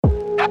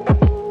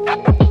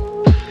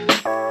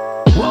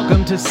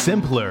Welcome to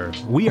Simpler.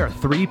 We are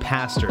three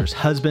pastors,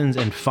 husbands,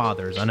 and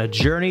fathers on a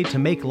journey to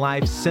make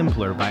life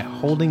simpler by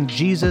holding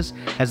Jesus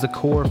as the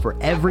core for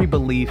every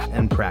belief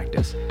and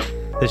practice.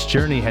 This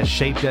journey has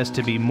shaped us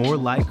to be more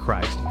like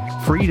Christ,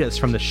 freed us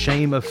from the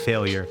shame of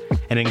failure,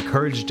 and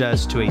encouraged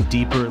us to a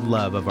deeper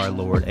love of our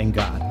Lord and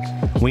God.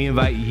 We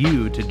invite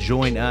you to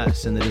join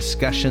us in the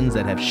discussions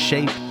that have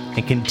shaped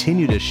and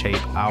continue to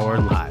shape our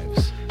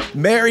lives.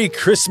 Merry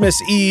Christmas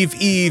Eve,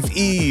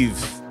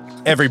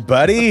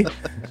 everybody.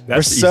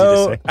 That's easy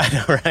to say. I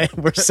know, right?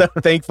 We're so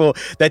thankful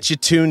that you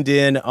tuned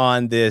in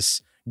on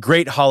this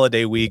great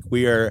holiday week.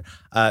 We are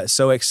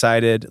so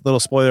excited. Little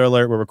spoiler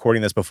alert, we're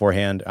recording this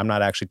beforehand. I'm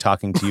not actually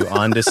talking to you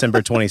on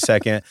December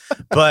 22nd,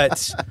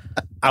 but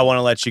I want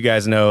to let you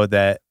guys know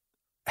that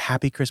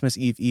happy Christmas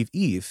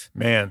Eve.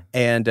 Man.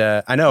 And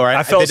I know, right?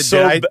 I felt did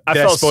I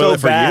so spoil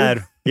it for bad.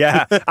 you?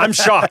 Yeah, I'm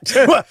shocked.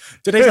 What?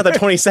 Today's not the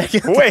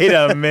 22nd. Wait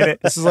a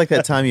minute. This is like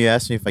that time you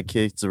asked me if my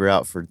kids were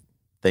out for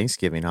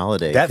Thanksgiving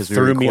holiday. That 'cause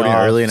threw me recording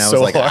off early, and I was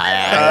so like, hard.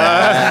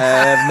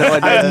 I have no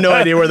idea. I have no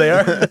idea where they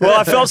are. Well,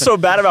 I felt so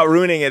bad about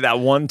ruining it that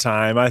one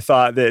time. I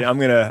thought that I'm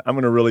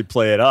gonna really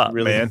play it up,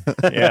 Really? man.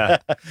 Yeah,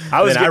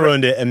 I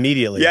ruined it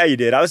immediately. Yeah, you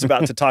did. I was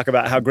about to talk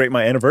about how great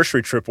my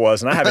anniversary trip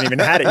was, and I haven't even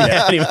had it I yet.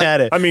 haven't even had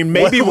it. I mean,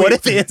 maybe what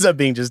if it ends up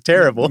being just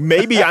terrible?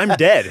 maybe I'm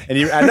dead, And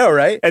I know,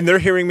 right? and they're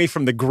hearing me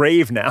from the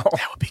grave now.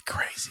 That would be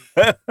crazy.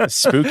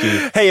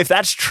 Spooky. Hey, if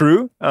that's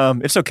true,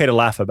 it's okay to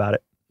laugh about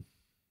it.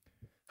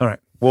 All right.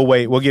 We'll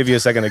wait. We'll give you a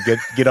second to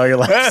get all your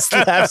laughs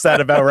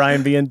out about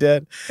Ryan being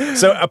dead.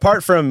 So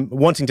apart from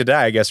wanting to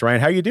die, I guess,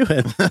 Ryan, how you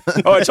doing?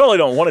 Oh, I totally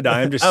don't want to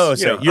die. I'm just,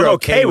 you're I'm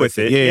okay with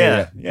it. it.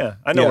 Yeah.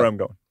 I know Yeah. where I'm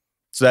going.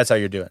 So that's how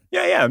you're doing.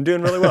 Yeah, I'm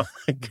doing really well.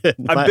 Good.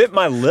 I bit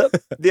my lip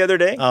the other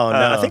day. Oh,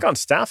 no. I think on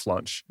staff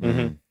lunch.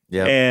 Mhm.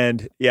 Yeah.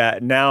 And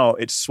now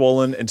it's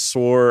swollen and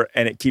sore,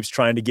 and it keeps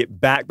trying to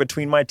get back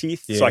between my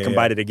teeth so I can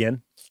bite it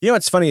again. You know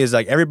what's funny is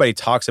like everybody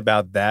talks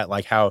about that,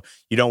 like how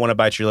you don't want to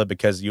bite your lip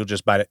because you'll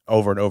just bite it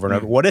over and over and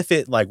over. What if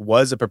it like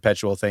was a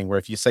perpetual thing where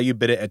if you say you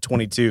bit it at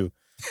 22,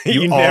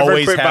 You never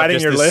always quit have biting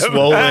just your this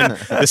lip?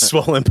 the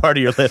swollen part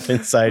of your lip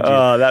inside you.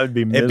 Oh, that would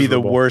be miserable. It'd be the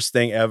worst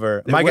thing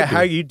ever. Micah, would how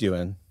be. are you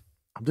doing?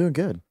 I'm doing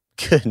good.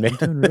 Good, man.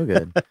 I'm doing real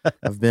good.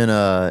 I've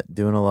been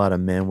doing a lot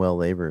of manual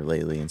labor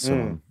lately, and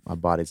so my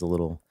body's a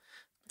little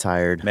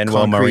tired.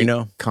 Manuel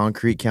Marino?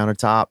 Concrete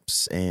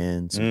countertops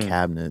and some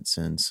cabinets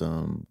and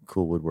some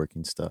cool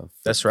woodworking stuff. for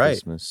That's right.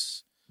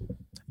 Christmas.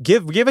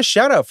 Give a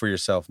shout out for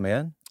yourself,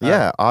 man.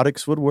 Yeah,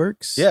 Audix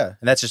Woodworks. Yeah.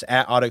 And that's just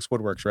at Audix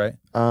Woodworks, right?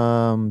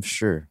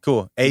 Sure.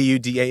 Cool.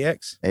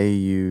 AUDAX.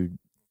 AUDAX.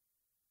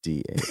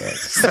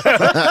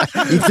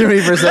 You threw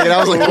me for a second. I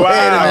was like, Wow.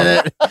 wait a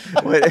minute.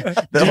 Wait,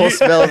 the whole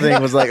spell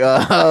thing was like,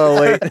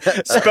 oh, wait.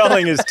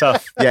 Spelling is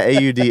tough. Yeah,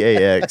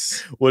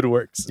 AUDAX.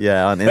 Woodworks.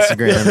 Yeah, on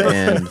Instagram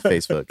and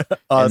Facebook.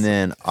 Awesome. And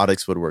then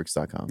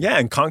audixwoodworks.com. Yeah,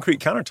 and concrete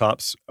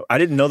countertops. I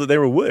didn't know that they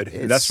were wood.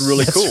 That's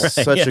really cool. right.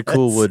 Such a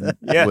cool wood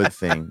Yeah. wood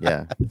thing.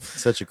 Yeah,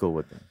 such a cool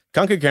wood thing.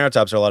 Concrete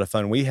countertops are a lot of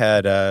fun. We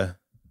had,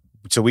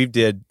 so we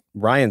did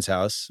Ryan's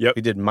house. Yep.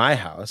 We did my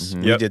house.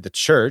 Mhm. We Yep. did the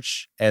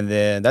church. And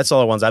then that's all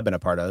the ones I've been a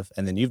part of.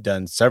 And then you've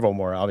done several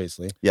more,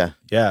 obviously. Yeah.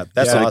 Yeah.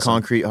 That's Did a awesome.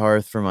 concrete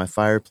hearth for my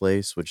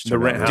fireplace, which The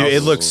turned rent out house. really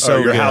Dude, it looks cool. so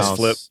your good. house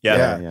flip.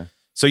 Yeah. Yeah.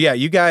 So yeah,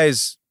 you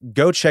guys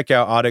go check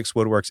out Audix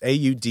Woodworks,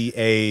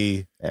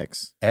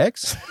 AUDAX.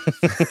 X.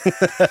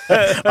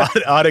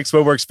 Audix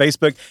Woodworks,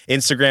 Facebook,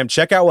 Instagram.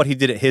 Check out what he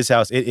did at his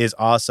house. It is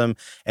awesome.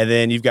 And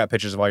then you've got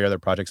pictures of all your other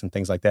projects and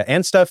things like that,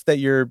 and stuff that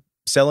you're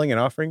selling and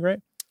offering, right?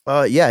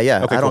 Yeah. Okay, I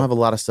don't cool. have a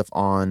lot of stuff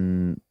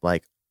on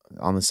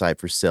the site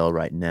for sale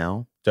right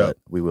now. Dope. But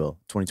we will.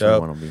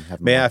 2021 will be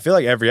having Man, more. I feel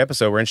like every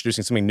episode we're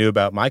introducing something new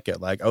about Micah.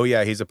 Like, oh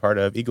yeah, he's a part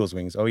of Eagles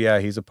Wings. Oh yeah,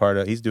 he's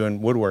doing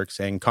woodworks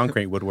and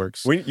concrete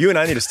woodworks. You and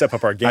I need to step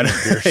up our I game, know,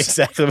 Pierce.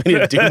 exactly. We need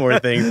to do more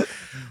things.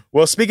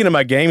 Well, speaking of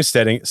my game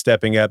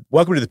stepping up,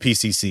 welcome to the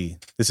PCC.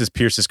 This is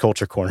Pierce's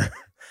Culture Corner.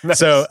 Nice.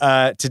 So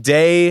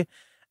today,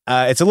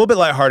 it's a little bit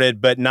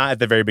lighthearted, but not at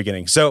the very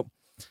beginning. So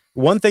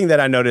one thing that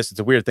I noticed, it's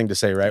a weird thing to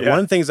say, right? Yeah. One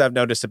of the things I've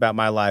noticed about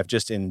my life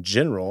just in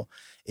general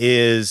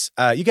is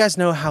you guys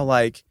know how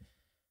like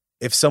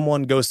if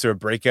someone goes through a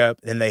breakup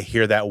and they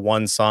hear that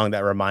one song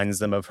that reminds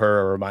them of her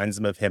or reminds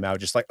them of him, I would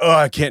just like, oh,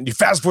 I can't do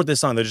fast forward this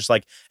song. There's just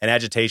like an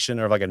agitation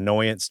or like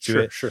annoyance to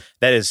it Sure.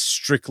 that is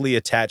strictly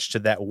attached to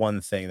that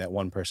one thing, that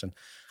one person.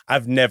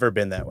 I've never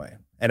been that way.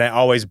 And it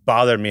always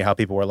bothered me how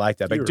people were like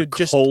that. Like, You're dude,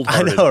 just,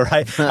 cold-hearted. I know,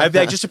 right? I'd be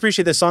like, just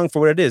appreciate the song for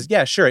what it is.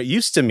 Yeah, sure. It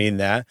used to mean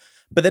that,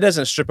 but that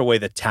doesn't strip away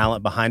the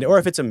talent behind it. Or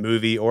if it's a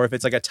movie or if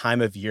it's like a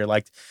time of year,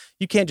 like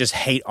you can't just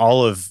hate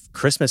all of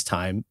Christmas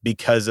time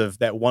because of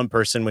that one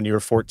person when you were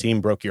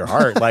 14 broke your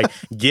heart. Like,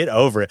 get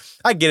over it.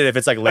 I get it if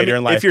it's like later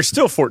in life. If you're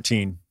still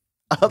 14,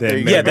 then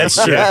Yeah, maybe.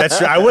 that's true. That's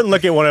true. I wouldn't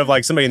look at one of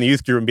like somebody in the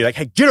youth group and be like,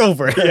 "Hey, get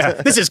over it. Yeah.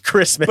 This is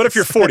Christmas." But if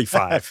you're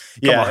 45,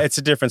 come yeah, on. it's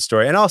a different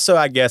story. And also,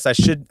 I guess I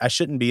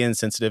shouldn't be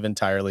insensitive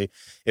entirely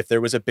if there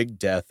was a big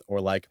death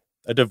or like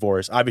a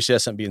divorce. Obviously, I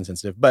shouldn't be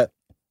insensitive, but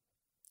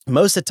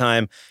most of the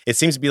time, it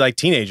seems to be like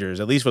teenagers,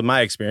 at least with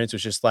my experience.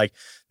 It's just like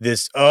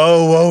this,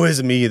 oh, woe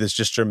is me, that's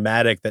just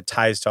dramatic that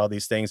ties to all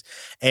these things.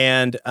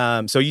 And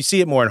so you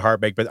see it more in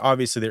Heartbreak, but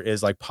obviously there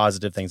is like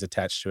positive things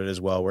attached to it as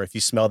well, where if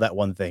you smell that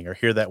one thing or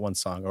hear that one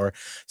song or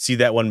see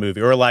that one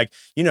movie, or like,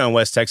 in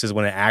West Texas,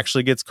 when it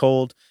actually gets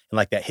cold and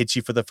like that hits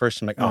you for the first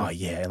time, like, oh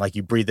yeah. And like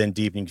you breathe in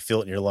deep and you can feel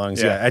it in your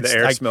lungs. Yeah, the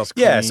air smells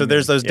clean. Yeah, so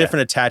there's those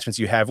different attachments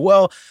you have.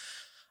 Well,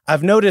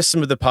 I've noticed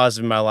some of the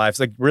positive in my life.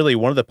 Like really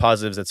one of the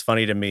positives that's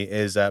funny to me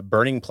is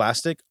burning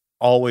plastic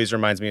always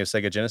reminds me of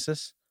Sega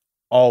Genesis.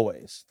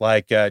 Always.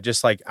 Like,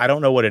 just like, I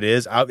don't know what it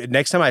is.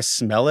 Next time I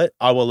smell it,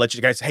 I will let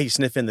you guys, hey,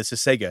 sniff in, this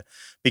is Sega.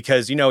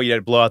 Because, you had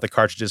to blow out the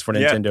cartridges for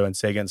Nintendo and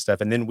Sega and stuff.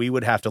 And then we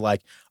would have to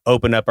like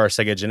open up our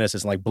Sega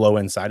Genesis and like blow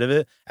inside of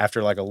it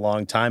after like a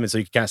long time. And so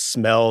you could kind of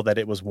smell that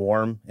it was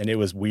warm and it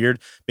was weird.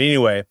 But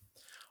anyway,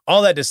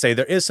 all that to say,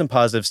 there is some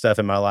positive stuff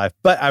in my life,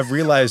 but I've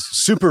realized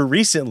super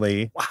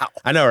recently, wow,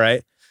 I know,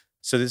 right?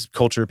 So this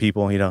culture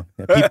people,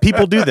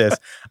 people do this.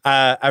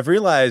 I've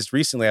realized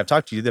recently, I've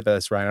talked to you about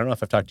this, Ryan. I don't know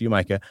if I've talked to you,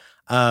 Micah.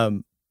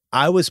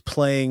 I was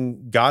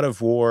playing God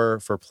of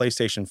War for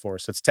PlayStation 4.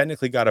 So it's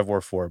technically God of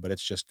War 4, but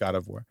it's just God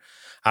of War.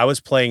 I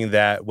was playing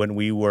that when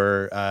we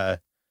were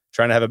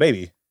trying to have a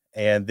baby.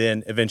 And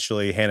then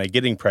eventually Hannah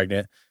getting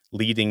pregnant,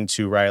 leading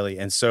to Riley.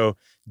 And so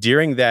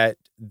during that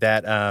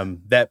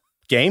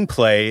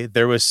gameplay,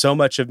 there was so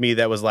much of me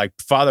that was like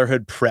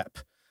fatherhood prep.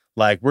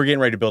 Like, we're getting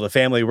ready to build a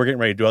family. We're getting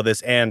ready to do all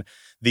this. And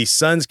the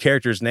son's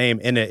character's name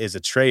in it is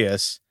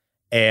Atreus.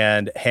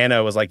 And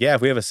Hannah was like, yeah,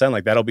 if we have a son,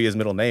 like, that'll be his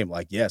middle name.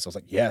 Like, yes. I was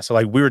like, yeah. So,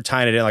 like, we were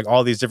tying it in, like,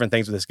 all these different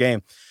things with this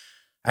game.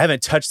 I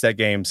haven't touched that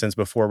game since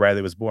before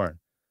Riley was born,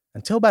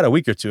 until about a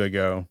week or two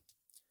ago.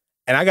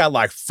 And I got,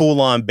 like,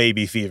 full-on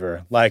baby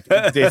fever. Like,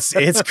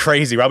 it's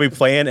crazy. I'll be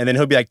playing, and then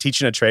he'll be, like,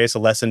 teaching Atreus a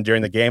lesson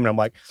during the game. And I'm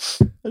like,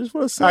 I just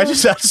want to son. I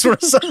just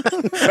want a son.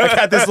 I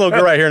got this little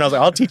girl right here, and I was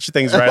like, I'll teach you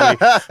things, Riley.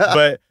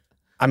 But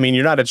I mean,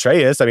 you're not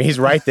Atreus. I mean, he's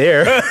right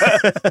there. Look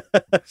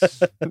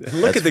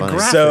at the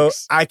graphics. So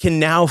I can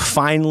now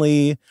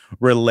finally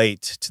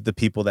relate to the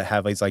people that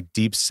have these like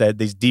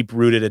these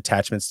deep-rooted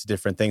attachments to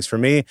different things. For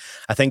me,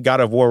 I think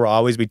God of War will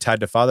always be tied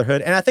to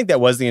fatherhood. And I think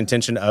that was the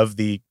intention of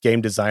the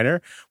game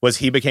designer, was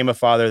he became a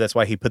father. That's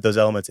why he put those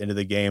elements into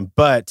the game.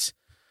 But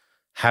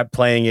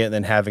playing it and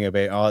then having a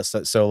baby, all that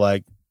stuff. So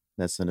like,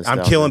 that's the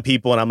nostalgia. I'm killing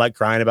people and I'm like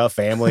crying about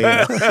family.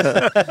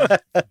 I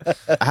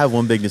have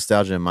one big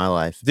nostalgia in my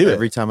life.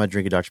 Every it. time I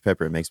drink a Dr.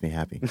 Pepper, it makes me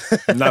happy.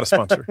 Not a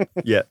sponsor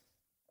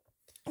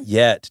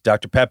yet.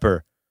 Dr.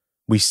 Pepper,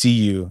 we see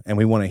you and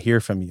we want to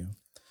hear from you.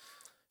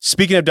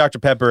 Speaking of Dr.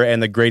 Pepper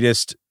and the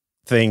greatest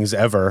things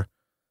ever,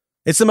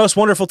 it's the most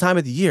wonderful time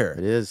of the year.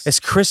 It is. It's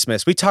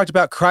Christmas. We talked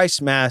about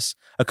Christ Mass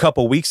a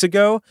couple weeks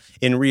ago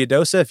in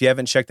Ruidoso. If you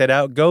haven't checked that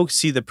out, go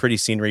see the pretty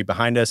scenery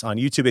behind us on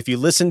YouTube. If you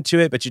listened to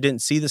it, but you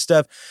didn't see the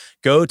stuff,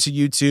 go to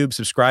YouTube,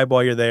 subscribe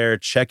while you're there,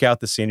 check out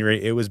the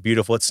scenery. It was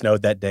beautiful. It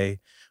snowed that day.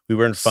 We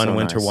were in fun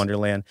winter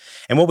wonderland.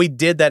 And what we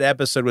did that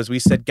episode was we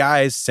said,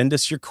 guys, send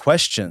us your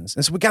questions.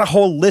 And so we got a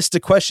whole list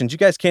of questions. You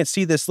guys can't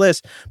see this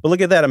list, but look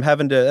at that.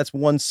 That's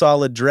one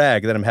solid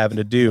drag that I'm having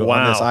to do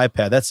on this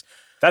iPad. That's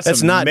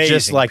not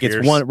just like Pierce.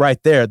 It's one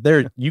right there.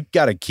 You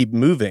got to keep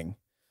moving.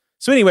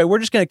 So anyway, we're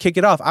just going to kick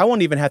it off. I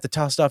won't even have to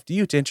toss it off to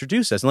you to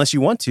introduce us unless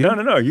you want to.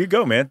 No. You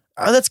go, man.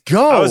 Let's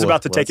go. I was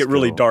about to take it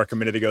really dark a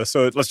minute ago,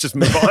 so let's just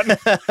move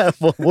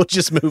on. We'll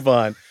just move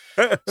on.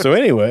 So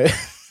anyway.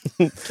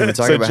 Can we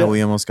talk about how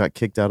we almost got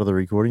kicked out of the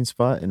recording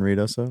spot in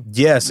Ruidoso?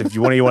 Yes. If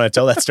you want to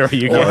tell that story,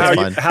 you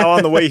can. How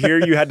on the way here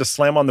you had to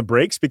slam on the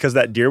brakes because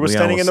that deer was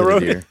standing in the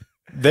road?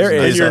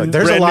 There's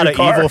a lot of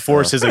evil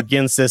forces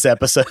against this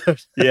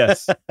episode.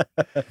 Yes.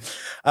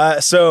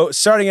 So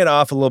starting it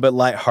off a little bit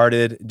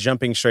lighthearted,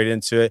 jumping straight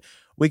into it,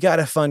 we got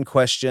a fun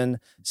question.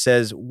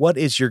 Says, what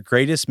is your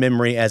greatest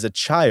memory as a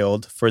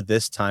child for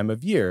this time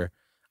of year?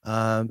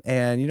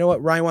 And you know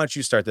what, Ryan, why don't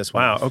you start this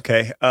one? Wow.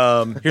 Okay.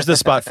 Here's the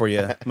spot for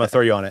you. I'm going to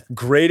throw you on it.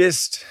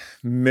 Greatest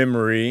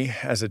memory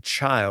as a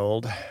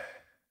child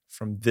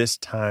from this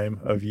time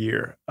of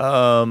year.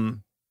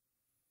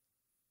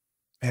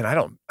 Man, I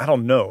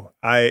don't know.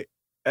 I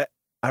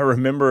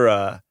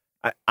remember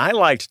I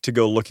liked to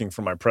go looking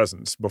for my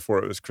presents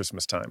before it was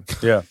Christmas time.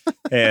 Yeah.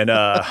 And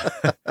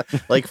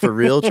like for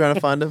real trying to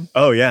find them?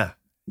 Oh yeah.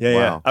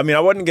 Yeah. I mean,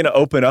 I wasn't going to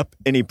open up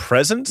any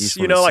presents,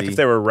 like if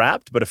they were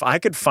wrapped, but if I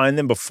could find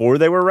them before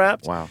they were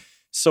wrapped. Wow.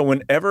 So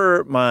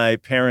whenever my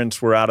parents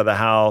were out of the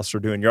house or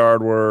doing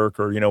yard work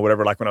or,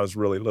 whatever, like when I was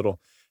really little,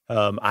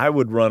 I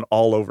would run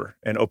all over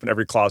and open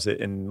every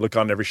closet and look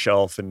on every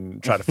shelf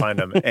and try to find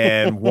them.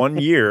 And one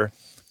year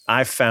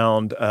I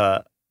found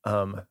a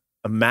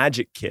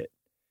magic kit,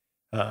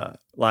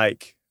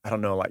 like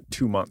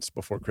 2 months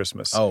before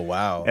Christmas. Oh,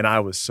 wow. And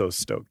I was so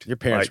stoked. Your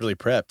parents really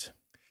prepped.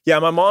 Yeah,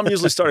 my mom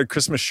usually started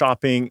Christmas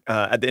shopping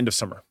at the end of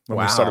summer when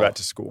we started back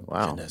to school.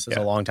 Wow. Goodness, that's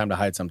a long time to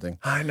hide something.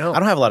 I know. I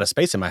don't have a lot of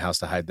space in my house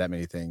to hide that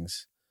many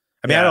things.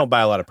 I mean, I don't buy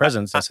a lot of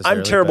presents necessarily.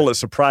 I'm terrible at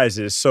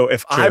surprises. So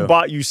if I True.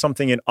 bought you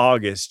something in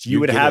August, you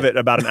would get have it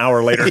about an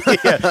hour later.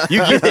 Yeah, you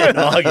get it in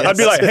August. I'd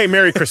be like, hey,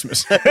 Merry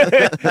Christmas.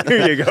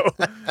 Here you go.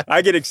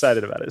 I get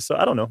excited about it. So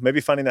I don't know. Maybe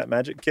finding that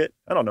magic kit.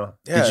 I don't know.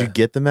 Yeah. Did you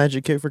get the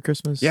magic kit for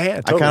Christmas?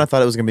 Yeah, I kind of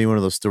thought it was going to be one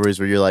of those stories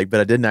where you're like, but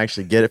I didn't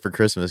actually get it for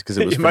Christmas because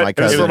it was for my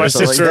cousin. It was for my or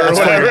something sister like or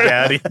that. whatever.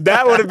 Daddy.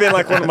 That would have been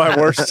like one of my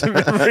worst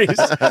memories.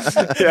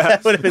 Yeah.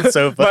 That would have been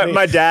so funny.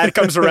 My dad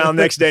comes around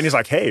next day and he's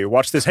like, hey,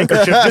 watch this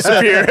handkerchief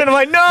disappear. And I'm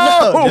like, no.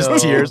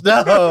 Just tears.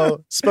 No.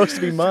 It's supposed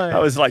to be mine. I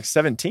was like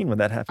 17 when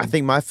that happened. I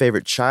think my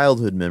favorite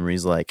childhood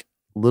memories, like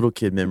little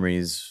kid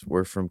memories,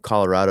 were from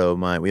Colorado.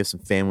 We have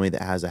some family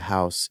that has a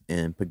house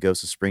in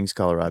Pagosa Springs,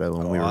 Colorado.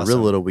 When we were real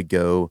little, we'd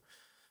go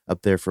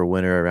up there for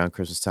winter around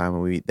Christmas time.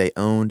 And they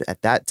owned,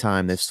 at that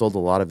time, they've sold a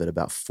lot of it,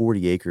 about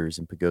 40 acres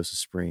in Pagosa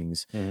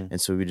Springs. And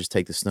so we just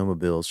take the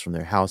snowmobiles from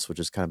their house, which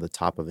is kind of the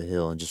top of a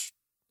hill, and just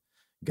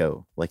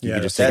go. Like you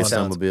could just take a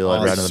snowmobile.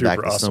 I'd ride on the back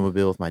of the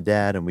snowmobile with my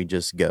dad, and we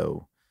just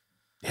go.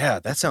 Yeah,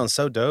 that sounds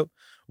so dope.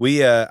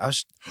 I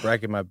was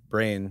racking my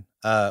brain.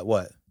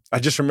 What? I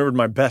just remembered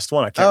my best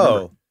one. I can't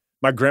remember.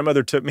 My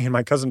grandmother took me and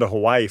my cousin to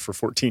Hawaii for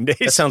 14 days.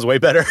 That sounds way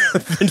better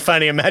than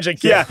finding a magic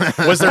kit.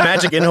 Yeah. Was there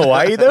magic in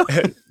Hawaii, though?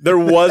 There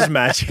was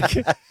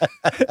magic.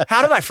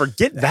 How did I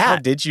forget that? How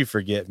did you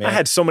forget, man? I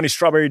had so many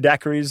strawberry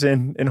daiquiris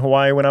in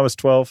Hawaii when I was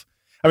 12.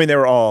 I mean, they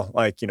were all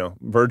like,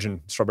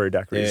 virgin strawberry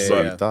daiquiris. That's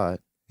what you thought.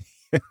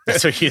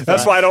 That's what you thought.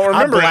 That's why I don't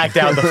remember. I blacked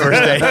out the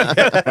first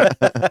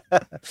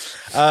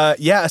day.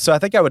 Yeah, so I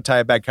think I would tie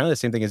it back kind of the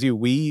same thing as you.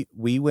 We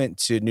went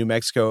to New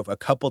Mexico a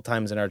couple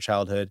times in our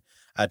childhood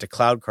to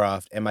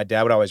Cloudcroft, and my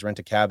dad would always rent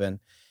a cabin.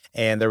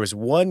 And there was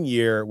one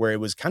year where it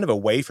was kind of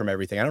away from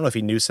everything. I don't know if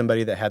he knew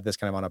somebody that had this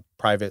kind of on a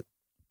private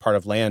part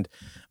of land,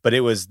 but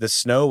the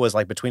snow was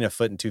like between 1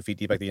 foot and 2 feet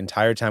deep. Like the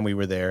entire time we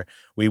were there,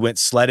 we went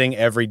sledding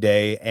every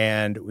day.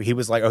 And he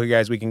was like, "Okay,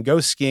 guys, we can go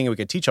skiing and we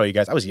could teach all you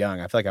guys." I was young.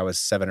 I feel like I was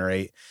 7 or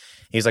 8.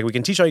 He's like, "We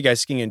can teach all you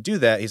guys skiing and do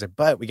that." He's like,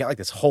 "But we got like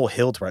this whole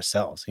hill to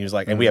ourselves." He was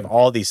like, "And we have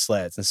all these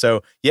sleds. And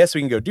so, yes,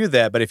 we can go do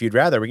that. But if you'd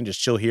rather, we can just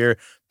chill here,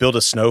 build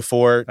a snow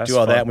fort, do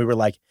all that." And we were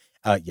like,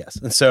 yes.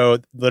 And so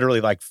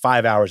literally like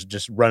 5 hours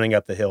just running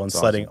up the hill and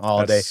sledding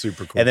all day.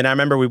 Super cool. And then I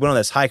remember we went on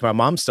this hike. My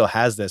mom still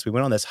has this. We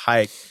went on this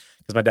hike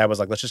because my dad was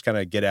like, "Let's just kind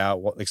of get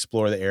out,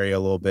 explore the area a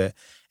little bit."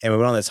 And we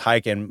went on this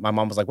hike, and my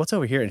mom was like, "What's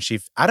over here?" And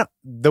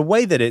the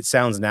way that it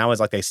sounds now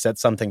is like they set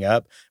something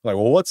up. We're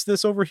like, "Well, what's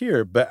this over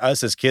here?" But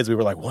us as kids, we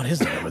were like, "What is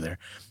that over there?"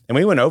 And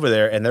we went over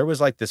there, and there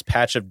was like this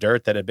patch of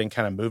dirt that had been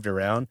kind of moved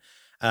around.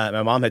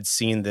 My mom had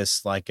seen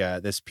this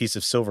this piece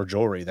of silver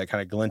jewelry that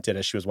kind of glinted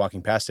as she was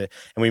walking past it.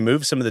 And we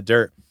moved some of the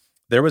dirt.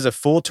 There was a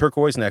full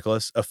turquoise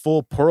necklace, a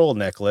full pearl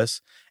necklace,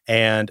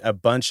 and a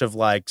bunch of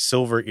like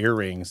silver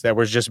earrings that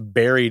was just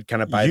buried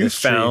kind of by you this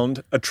tree.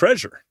 found a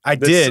treasure. I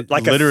did,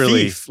 like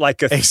literally. a thief,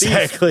 like a thief.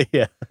 Exactly,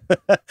 yeah.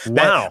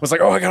 Wow. I was like,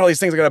 "Oh, I got all these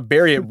things. I got to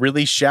bury it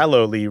really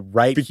shallowly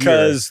right here."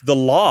 Because the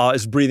law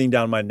is breathing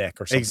down my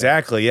neck or something.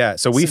 Exactly, yeah.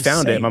 So we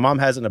found it. My mom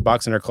has it in a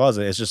box in her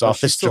closet. It's just all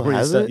she this still jewelry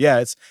has stuff. it?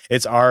 Yeah,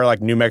 it's our like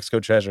New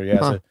Mexico treasure. Yeah,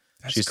 so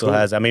she still cool.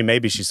 has it. I mean,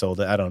 maybe she sold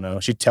it. I don't know.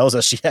 She tells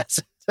us she has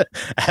it.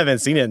 I haven't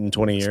seen it in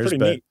 20 years, pretty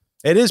but neat.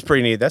 it is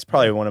pretty neat. That's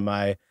probably one of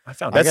my. That's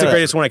the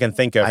greatest one I can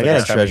think of. I for got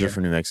this a time of treasure year.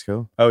 from New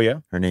Mexico. Oh yeah,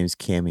 Her name's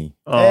Cammie.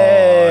 Oh,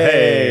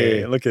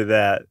 Hey. hey, look at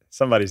that.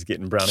 Somebody's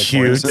getting brownie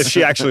Cute. points. If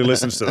she actually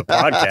listens to the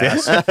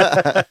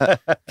podcast.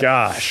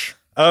 Gosh.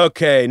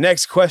 Okay,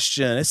 next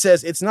question. It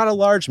says, "It's not a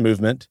large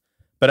movement,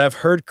 but I've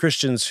heard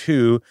Christians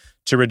who,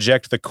 to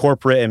reject the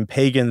corporate and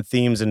pagan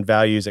themes and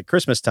values at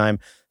Christmas time,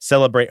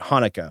 celebrate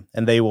Hanukkah,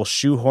 and they will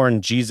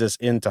shoehorn Jesus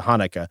into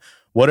Hanukkah.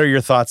 What are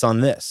your thoughts on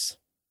this?"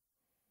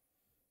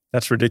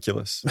 That's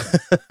ridiculous.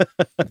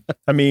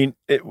 I mean,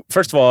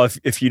 first of all,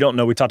 if you don't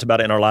know, we talked about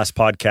it in our last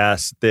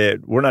podcast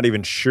that we're not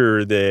even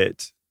sure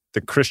that the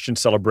Christian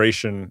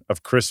celebration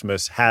of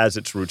Christmas has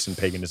its roots in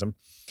paganism.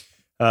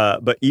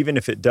 But even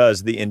if it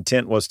does, the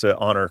intent was to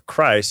honor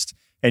Christ.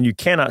 And you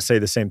cannot say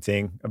the same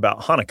thing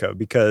about Hanukkah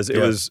because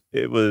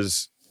it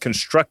was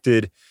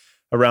constructed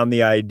around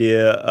the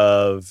idea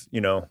of,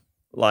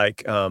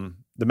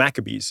 the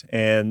Maccabees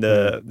and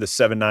the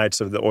 7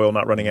 nights of the oil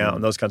not running out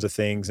and those kinds of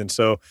things. And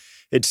so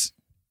it's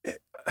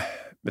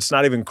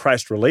not even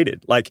Christ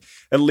related. Like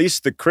at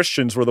least the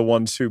Christians were the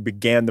ones who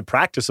began the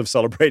practice of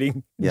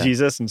celebrating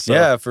Jesus. And so,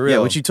 Yeah, for real. Yeah,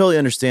 which you totally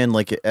understand,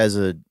 like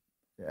as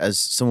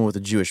someone with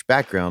a Jewish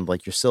background,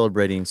 like you're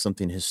celebrating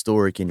something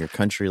historic in your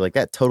country, like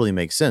that totally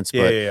makes sense.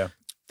 But yeah.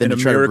 then And to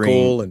a try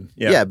miracle to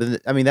bring, and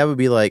but I mean that would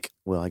be like,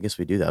 well, I guess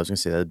we do that. I was gonna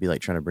say that would be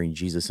like trying to bring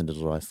Jesus into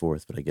July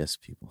 4th, but I guess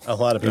people. A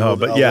lot of people. Oh,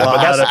 but a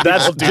lot of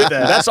that's people do that.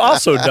 that's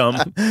also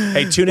dumb.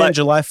 Hey, tune in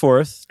July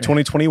 4th,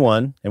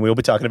 2021, and we'll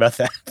be talking about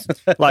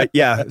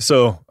that.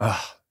 So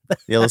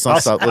Yeah, let's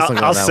not stop. Let's not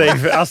go on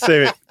that one. I'll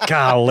save it.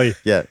 Golly.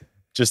 Yeah.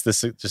 Just the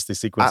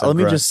sequence. Let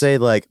me just say,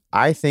 like,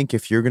 I think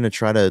if you're gonna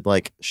try to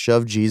like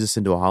shove Jesus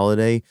into a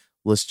holiday,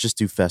 let's just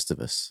do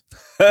Festivus.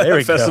 There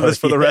we Festivus go.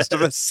 for the rest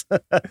of us.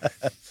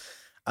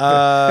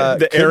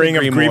 The airing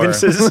of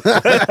grievances. You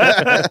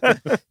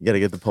got to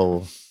get the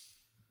poll.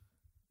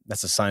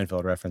 That's a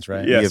Seinfeld reference,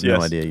 right? Yeah. You have no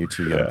yes. idea. You're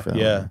too young for that.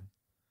 Yeah. one.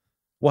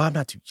 Well, I'm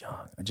not too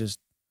young.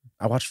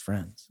 I watched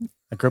Friends.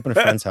 I grew up in a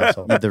Friends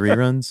household. The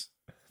reruns?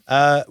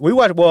 We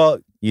watched. Well,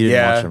 You didn't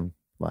Yeah. watch them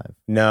live.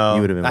 no.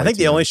 You would've been I way think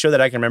too the only young. show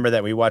that I can remember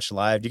that we watched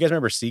live. Do you guys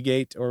remember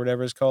Seagate or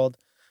whatever it's called?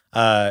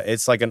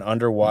 It's like an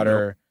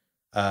underwater.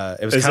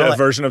 It was Is it kind a of like.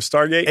 version of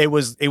Stargate? It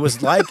was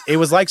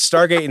like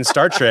Stargate and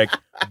Star Trek,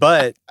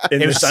 but In it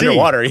the was sea.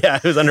 underwater. Yeah,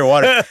 it was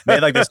underwater. They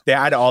had like this. They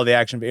had all the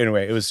action. But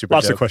anyway, it was super.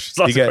 Lots dope. of questions.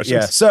 Lots You of got-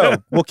 questions. Yeah.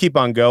 So we'll keep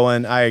on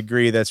going. I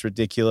agree. That's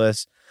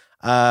ridiculous.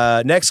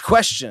 Next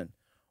question.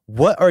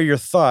 What are your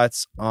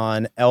thoughts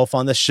on Elf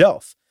on the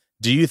Shelf?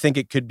 Do you think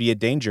it could be a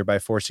danger by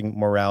forcing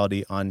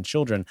morality on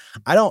children?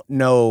 I don't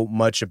know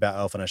much about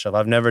Elf on the Shelf.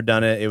 I've never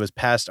done it. It was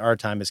past our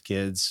time as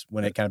kids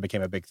when it kind of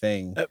became a big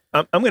thing.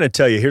 I'm going to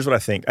tell you, here's what I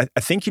think. I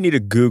think you need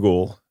to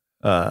Google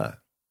the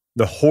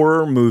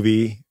horror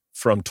movie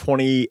from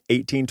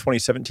 2018,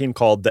 2017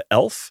 called The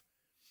Elf.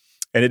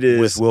 And it is...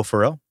 With Will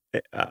Ferrell?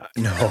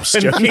 no, Just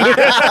joking. no,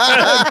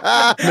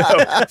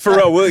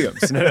 Pharrell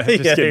Williams. No,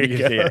 just Yeah, kidding.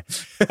 there you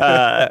Just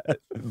kidding.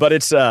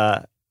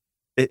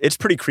 But it's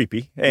pretty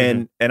creepy,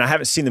 and I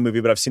haven't seen the movie,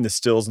 but I've seen the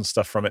stills and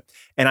stuff from it.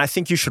 And I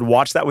think you should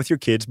watch that with your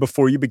kids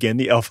before you begin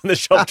the Elf on the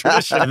Shelf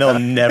tradition. And they'll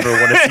never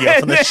want to see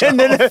Elf on the Shelf.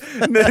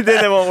 And then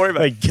they won't worry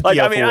about it. Get Like,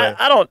 the I elf mean, away.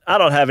 I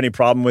don't have any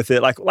problem with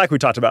it. Like we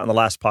talked about in the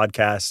last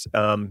podcast.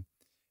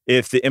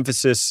 If the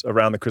emphasis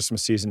around the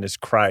Christmas season is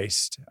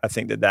Christ, I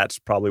think that's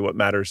probably what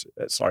matters.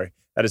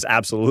 That is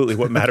absolutely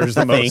what matters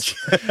the most.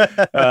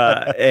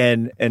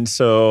 And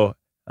so,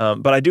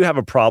 but I do have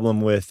a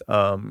problem with.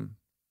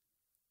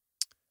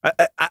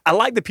 I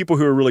like the people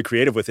who are really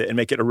creative with it and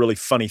make it a really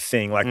funny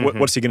thing. Like,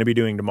 what's he going to be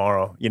doing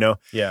tomorrow? You know.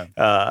 Yeah.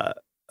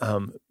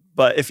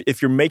 But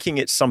if you're making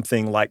it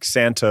something like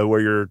Santa, where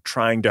you're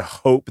trying to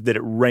hope that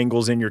it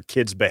wrangles in your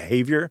kid's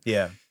behavior,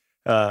 Yeah.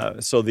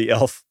 so the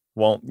elf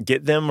won't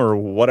get them or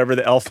whatever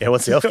the elf. Yeah,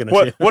 what's the elf gonna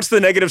do? What's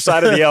the negative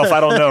side of the elf? I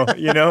don't know.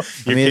 You know,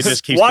 Your mean, kid it's-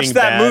 just keeps watch being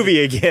that bad, movie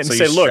again. So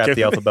Say, you look, strap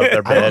the elf above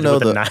their I don't bed know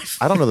with a the knife.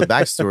 I don't know the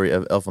backstory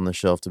of Elf on the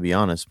Shelf, to be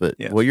honest, but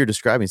Yeah. what you're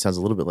describing sounds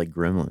a little bit like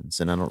Gremlins,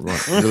 and I don't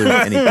really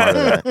want any part of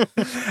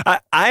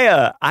that.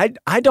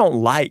 I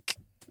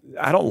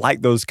don't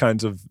like those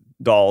kinds of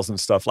dolls and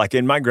stuff. Like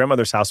in my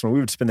grandmother's house, when we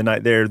would spend the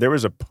night there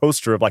was a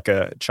poster of like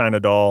a China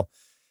doll,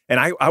 and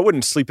I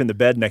wouldn't sleep in the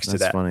bed next to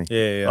That's that. funny.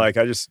 Yeah. Like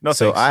I just no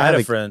So thanks. I had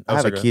have a friend- I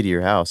have sorry, a go key to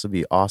your house. It'd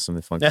be awesome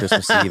if on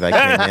Christmas Eve I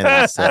came in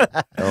and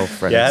set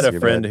Elf right Yeah, I next had to a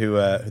your friend bed.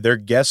 who their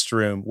guest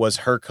room was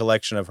her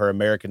collection of her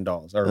American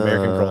dolls or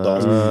American Girl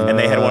dolls, and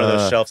they had one of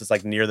those shelves that's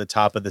like near the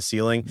top of the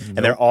ceiling, and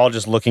they're all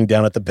just looking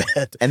down at the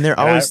bed. And they're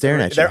And always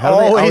staring at you. They're How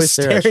do they always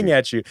stare at staring you?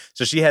 at you.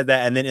 So she had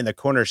that, and then in the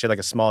corner she had like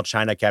a small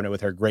china cabinet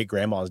with her great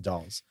grandma's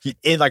dolls,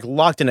 it like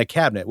locked in a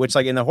cabinet. Which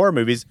like in the horror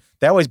movies,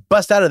 they always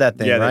bust out of that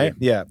thing, Yeah, they right?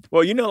 do. Yeah,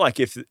 Well, you know, like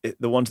if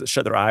the ones that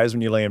shut their eyes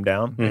when you lay them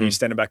down and you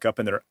stand them back up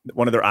and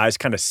one of their eyes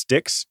kind of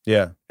sticks,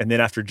 yeah. and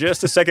then after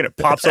just a second it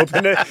pops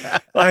open.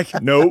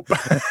 Like, nope.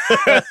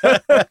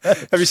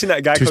 Have you seen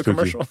that Geico spooky.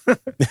 commercial?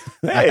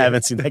 I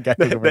haven't seen that guy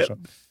commercial.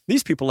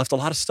 These people left a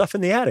lot of stuff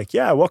in the attic.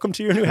 Yeah, welcome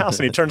to your new house.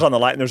 And he turns on the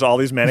light, and there's all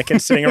these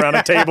mannequins sitting around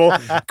a table.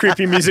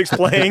 Creepy music's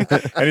playing,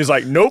 and he's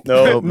like, "Nope,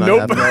 Nope, not nope,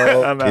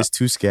 happening. I'm out." It's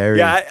too scary.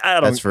 Yeah, I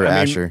don't. That's for I mean,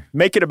 Asher.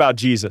 make it about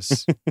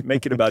Jesus.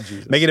 Make it about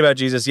Jesus. Make it about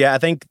Jesus. Yeah, I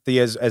think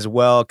as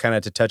well, kind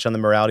of to touch on the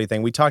morality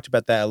thing. We talked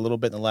about that a little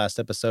bit in the last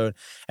episode,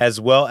 as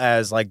well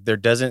as like there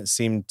doesn't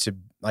seem to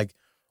like.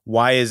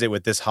 Why is it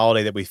with this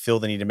holiday that we feel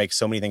the need to make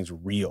so many things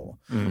real?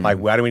 Like,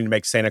 why do we need to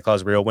make Santa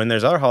Claus real when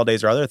there's other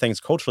holidays or other things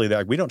culturally that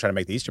like, we don't try to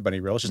make the Easter Bunny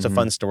real? It's just a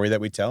fun story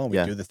that we tell and we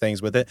Yeah. do the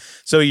things with it.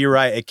 So you're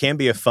right. It can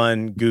be a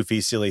fun, goofy,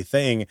 silly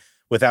thing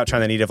without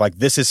trying to need of like,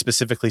 this is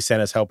specifically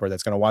Santa's helper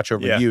that's going to watch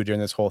over Yeah. you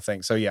during this whole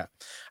thing. So yeah,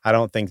 I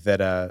don't think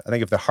that, I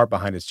think if the heart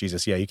behind it's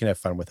Jesus, yeah, you can have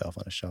fun with Elf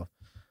on a Shelf.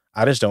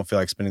 I just don't feel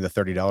like spending the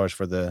 $30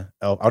 for the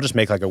elf. I'll just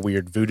make like a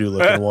weird voodoo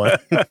looking one.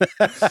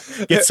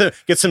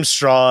 get some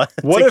straw.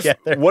 What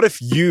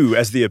if you,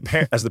 as the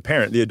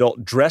parent, the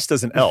adult, dressed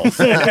as an elf,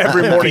 and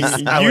every morning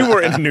you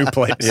were in a new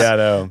place? Yeah,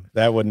 no,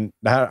 that wouldn't.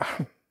 No.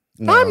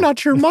 I'm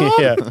not your mom.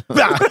 Yeah,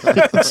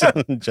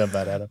 jump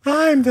out at him.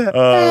 I'm the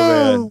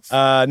Oh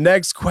man.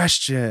 Next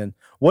question.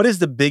 What is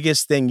the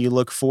biggest thing you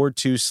look forward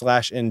to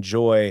 /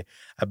 enjoy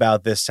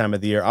about this time of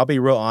the year? I'll be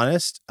real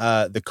honest.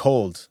 The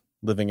cold.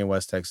 Living in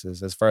West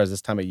Texas, as far as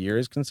this time of year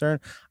is concerned,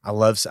 I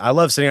love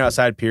sitting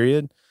outside.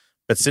 Period.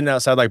 But sitting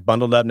outside like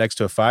bundled up next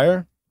to a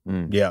fire,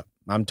 yeah,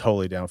 I'm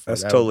totally down for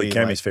That's that. totally That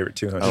would be, Cammie's favorite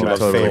too. Huh? Oh, She my loves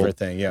totally. favorite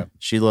thing. Yeah.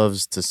 She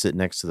loves to sit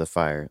next to the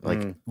fire. Like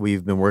Mm.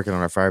 we've been working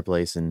on our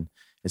fireplace and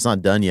it's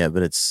not done yet,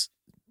 but it's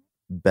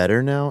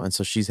better now. And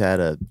so she's had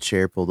a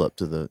chair pulled up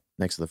to the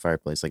next to the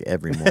fireplace like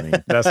every morning.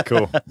 That's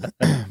cool.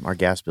 Our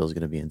gas bill is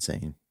going to be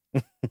insane.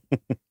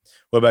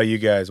 What about you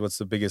guys? What's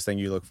the biggest thing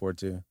you look forward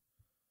to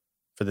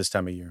for this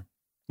time of year?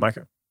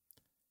 Micah,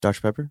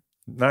 Dr. Pepper?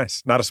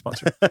 nice. Not a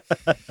sponsor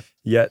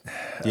yet.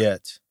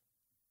 Yet.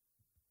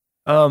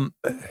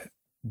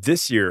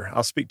 This year,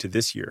 I'll speak to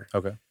this year.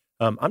 Okay.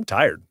 I'm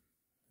tired.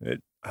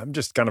 I'm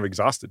just kind of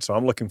exhausted. So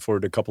I'm looking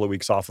forward to a couple of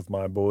weeks off with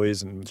my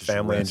boys and Just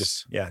family and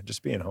rest.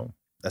 just being home.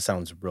 That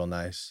sounds real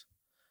nice.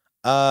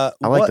 I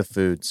like the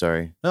food.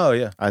 Sorry. Oh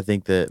yeah. I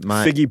think that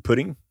figgy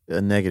pudding. A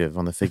negative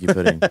on the figgy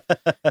pudding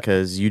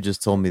because you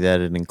just told me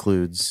that it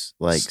includes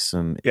like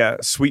some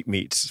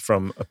sweetmeats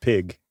from a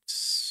pig,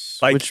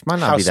 which might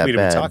not be that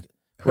bad.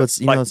 Well,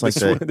 it's, it's like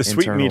the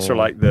sweetmeats are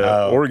like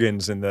the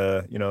organs and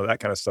the that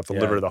kind of stuff, the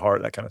liver, the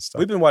heart, that kind of stuff.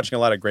 We've been watching a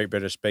lot of Great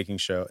British Baking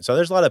Show, so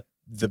there's a lot of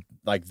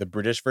the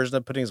British version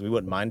of puddings we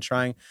wouldn't mind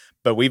trying,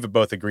 but we've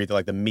both agreed that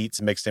like the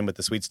meats mixed in with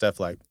the sweet stuff,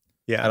 I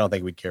don't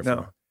think we'd care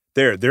for.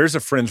 There's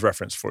a Friends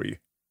reference for you.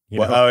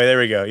 Oh, there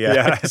we go.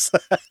 Yeah.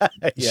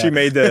 She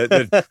made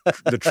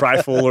the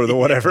trifle or the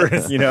whatever,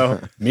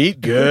 Meat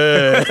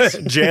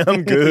good.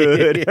 Jam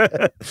good.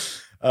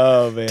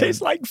 Oh, man.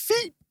 Tastes like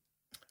feet.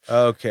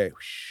 Okay.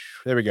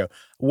 There we go.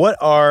 What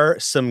are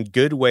some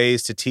good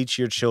ways to teach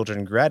your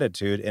children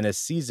gratitude in a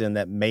season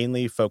that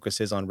mainly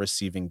focuses on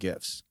receiving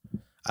gifts?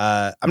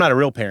 I'm not a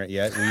real parent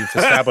yet.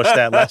 We've established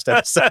that last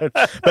episode.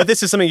 But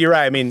this is something you're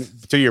right. I mean,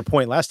 to your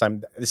point last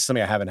time, this is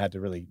something I haven't had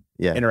to really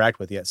interact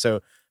with yet.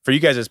 So for you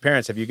guys as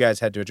parents, have you guys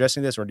had to address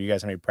this, or do you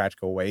guys have any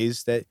practical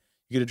ways that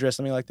you could address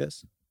something like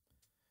this?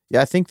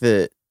 Yeah, I think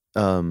that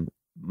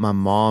my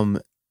mom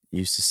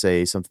used to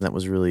say something that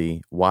was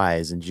really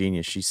wise and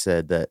genius. She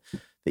said that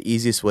the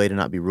easiest way to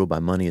not be ruled by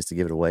money is to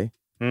give it away.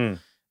 And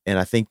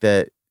I think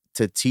that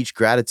to teach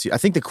gratitude, I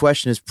think the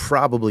question is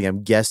probably,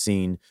 I'm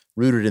guessing,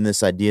 rooted in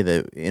this idea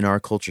that in our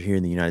culture here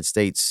in the United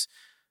States,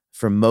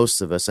 for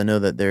most of us, I know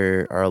that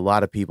there are a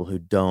lot of people who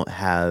don't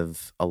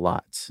have a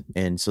lot.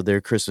 And so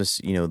their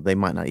Christmas, they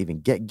might not even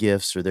get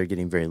gifts, or they're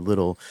getting very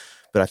little.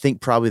 But I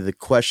think probably the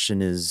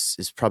question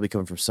is probably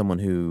coming from someone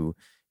who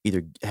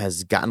either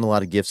has gotten a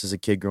lot of gifts as a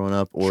kid growing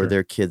up, or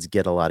their kids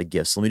get a lot of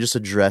gifts. So let me just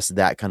address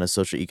that kind of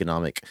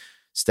socioeconomic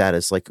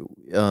status. Like,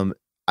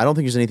 I don't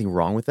think there's anything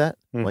wrong with that.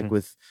 Like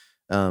with,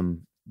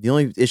 the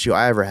only issue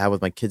I ever have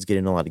with my kids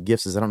getting a lot of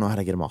gifts is I don't know how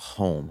to get them a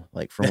home,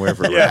 like from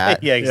wherever we're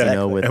at. Yeah,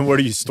 exactly. And where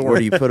do you store? Where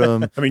do you put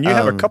them? I mean, you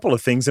have a couple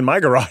of things in my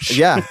garage.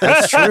 Yeah,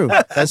 that's true.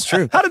 That's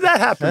true. How did that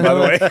happen, by the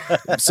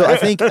way? So I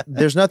think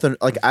there's nothing,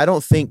 like, I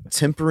don't think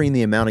tempering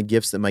the amount of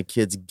gifts that my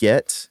kids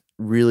get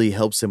really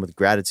helps them with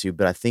gratitude.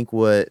 But I think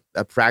what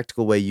a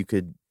practical way you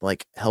could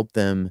like help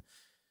them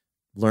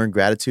learn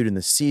gratitude in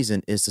the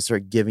season is to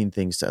start giving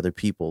things to other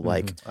people.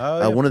 Like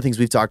one of the things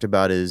we've talked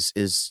about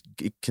is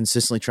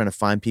consistently trying to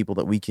find people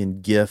that we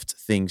can gift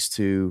things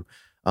to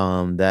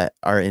that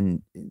are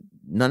in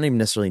not even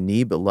necessarily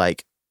need, but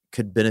like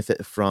could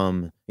benefit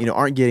from,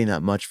 aren't getting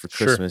that much for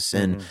Christmas.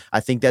 And I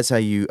think that's how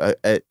you,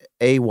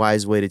 a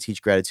wise way to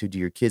teach gratitude to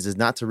your kids is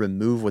not to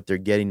remove what they're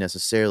getting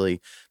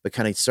necessarily, but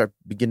kind of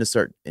begin to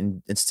start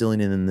instilling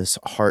in this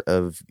heart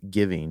of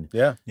giving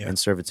and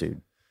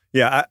servitude.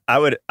 Yeah,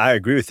 I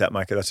agree with that,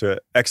 Micah. That's an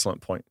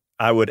excellent point.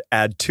 I would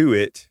add to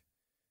it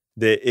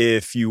that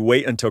if you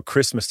wait until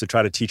Christmas to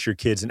try to teach your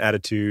kids an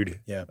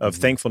attitude of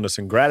thankfulness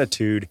and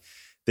gratitude,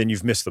 then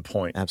you've missed the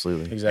point.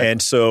 Absolutely. Exactly. And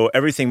so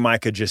everything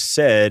Micah just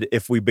said,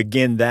 if we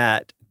begin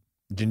that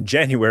in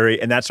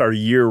January, and that's our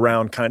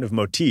year-round kind of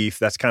motif,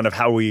 that's kind of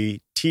how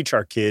we teach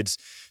our kids.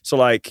 So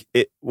like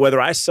whether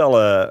I sell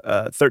a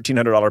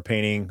 $1,300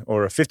 painting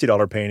or a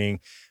 $50 painting,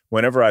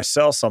 whenever I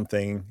sell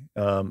something,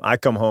 I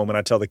come home and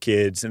I tell the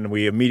kids, and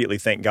we immediately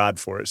thank God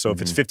for it. So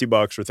if it's $50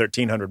 or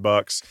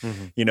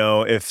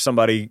 $1,300, if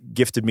somebody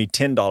gifted me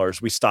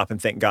 $10, we stop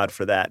and thank God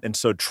for that. And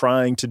so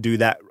trying to do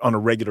that on a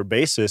regular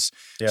basis,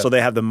 so they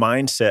have the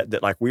mindset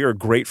that like we are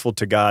grateful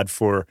to God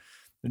for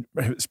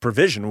His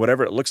provision,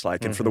 whatever it looks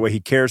like, and for the way He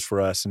cares for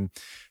us. And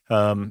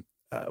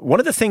one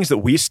of the things that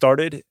we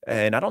started,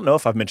 and I don't know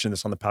if I've mentioned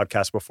this on the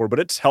podcast before, but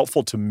it's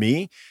helpful to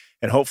me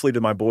and hopefully to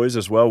my boys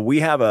as well.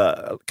 We have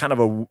a kind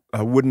of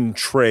a wooden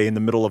tray in the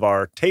middle of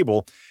our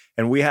table,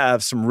 and we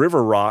have some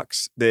river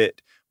rocks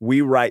that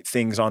we write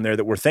things on there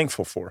that we're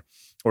thankful for,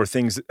 or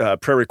things,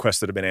 prayer requests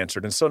that have been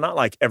answered. And so not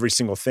like every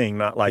single thing,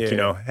 not like,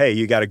 hey,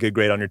 you got a good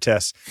grade on your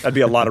test. That'd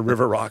be a lot of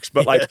river rocks,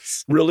 but like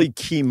really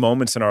key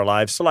moments in our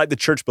lives. So like the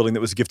church building that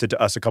was gifted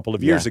to us a couple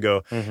of years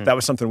ago, that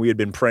was something we had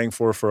been praying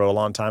for a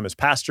long time as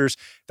pastors.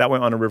 That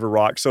went on a river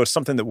rock. So it's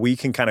something that we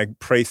can kind of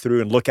pray through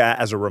and look at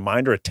as a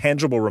reminder, a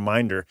tangible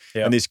reminder.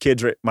 And these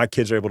kids, my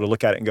kids are able to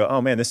look at it and go, oh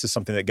man, this is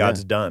something that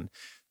God's done.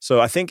 So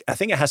I think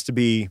it has to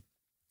be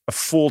a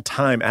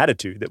full-time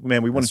attitude that,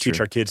 man, we want to teach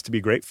our kids to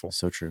be grateful.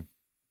 So true.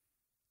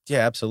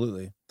 Yeah,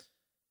 absolutely.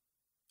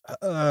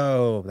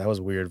 Oh, that was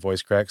a weird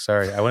voice crack.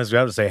 Sorry. I was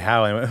about to say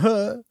how. I went,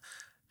 huh.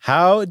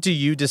 How do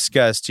you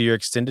discuss to your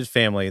extended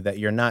family that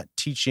you're not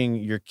teaching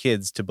your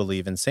kids to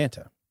believe in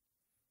Santa?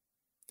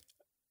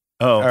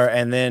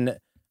 And then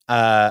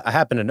I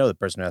happen to know the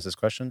person who asked this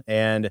question,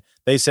 and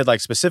they said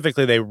like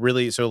specifically they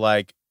really, so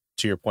like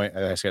to your point,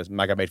 I guess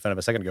Mike got made fun of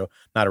a second ago,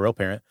 not a real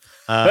parent.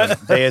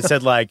 They had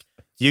said like,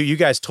 you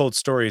guys told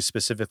stories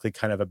specifically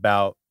kind of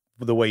about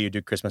the way you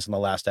do Christmas in the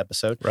last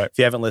episode. Right. If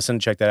you haven't listened,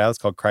 check that out. It's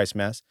called Christ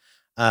Mass.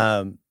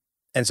 And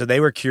so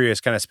they were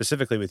curious kind of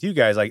specifically with you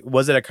guys, like,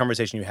 was it a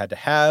conversation you had to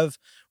have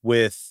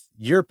with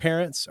your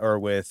parents or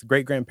with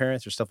great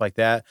grandparents or stuff like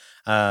that?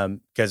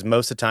 Because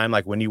most of the time,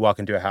 like when you walk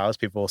into a house,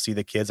 people will see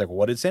the kids like,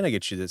 what did Santa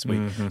get you this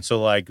week?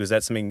 So like, was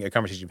that a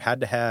conversation you've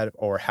had to have,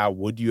 or how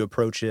would you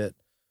approach it?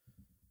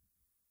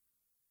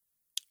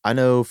 I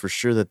know for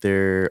sure that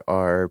there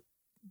are,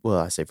 well,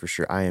 I say for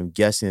sure, I am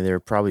guessing that there are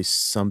probably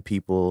some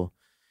people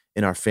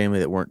in our family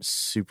that weren't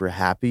super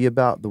happy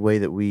about the way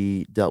that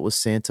we dealt with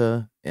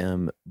Santa,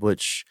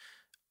 which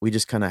we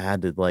just kind of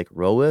had to like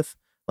roll with.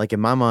 Like in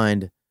my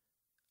mind,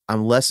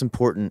 I'm less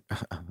concerned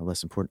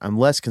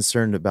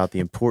about the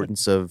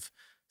importance of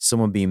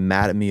someone being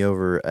mad at me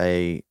over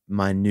a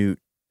minute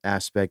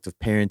aspect of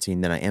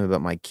parenting than I am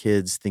about my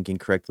kids thinking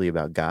correctly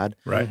about God.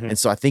 Right. And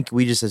so I think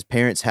we just as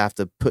parents have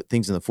to put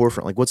things in the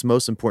forefront. Like what's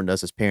most important to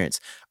us as parents.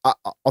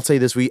 I'll tell you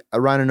this,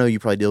 Ryan, I know you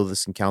probably deal with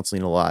this in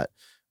counseling a lot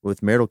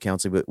with marital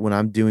counseling, but when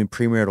I'm doing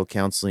premarital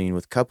counseling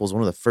with couples,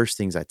 one of the first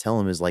things I tell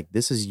them is like,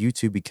 this is you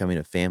two becoming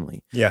a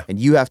family. Yeah. And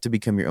you have to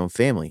become your own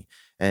family.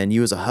 And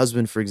you as a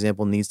husband, for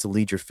example, needs to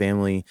lead your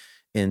family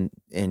in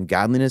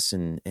godliness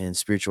and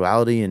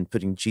spirituality and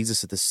putting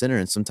Jesus at the center.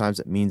 And sometimes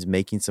it means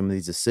making some of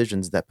these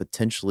decisions that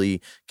potentially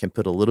can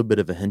put a little bit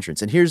of a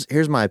hindrance. And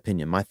here's my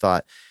opinion, my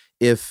thought.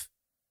 If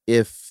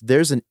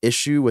there's an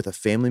issue with a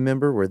family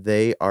member where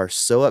they are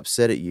so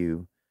upset at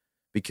you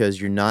because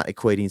you're not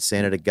equating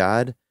Santa to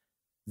God,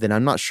 then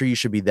I'm not sure you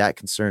should be that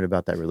concerned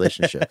about that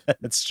relationship.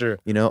 That's true.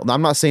 You know,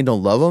 I'm not saying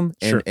don't love them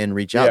and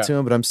reach out Yeah. to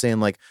them, but I'm saying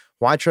like,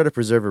 why try to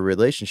preserve a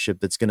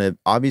relationship that's going to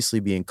obviously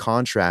be in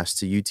contrast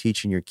to you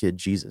teaching your kid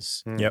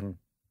Jesus? Yep.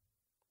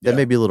 That Yeah.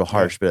 may be a little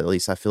harsh, but at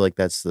least I feel like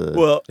that's the...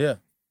 Well, Yeah.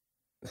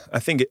 I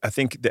think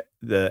that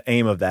the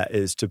aim of that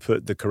is to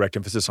put the correct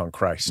emphasis on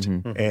Christ.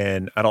 Mhm.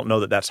 And I don't know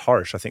that that's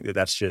harsh. I think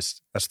that's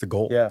the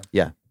goal. Yeah.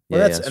 Yeah. Well,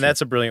 Yeah, that's true.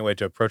 that's a brilliant way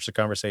to approach the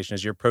conversation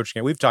as you're approaching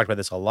it. We've talked about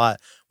this a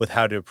lot with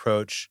how to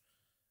approach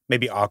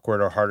maybe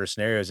awkward or harder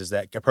scenarios, is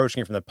that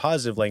approaching it from the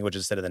positive language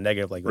instead of the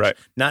negative language. Right.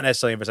 Not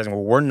necessarily emphasizing,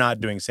 well, we're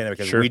not doing Santa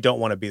because Sure. we don't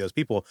want to be those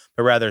people,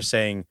 but rather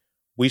saying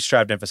we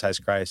strive to emphasize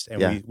Christ, and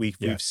Yeah. we've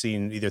Yeah.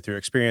 seen either through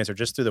experience or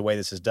just through the way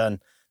this is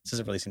done, this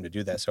doesn't really seem to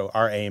do that. So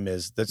our aim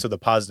is the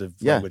positive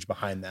Yeah. language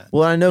behind that.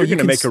 Well, I know You're you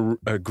going to can make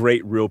a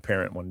great real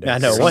parent one day. I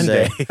know, one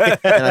day.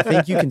 and I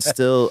think you can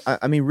still,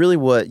 I mean, really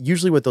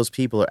usually what those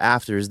people are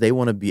after is they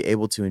want to be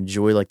able to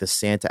enjoy like the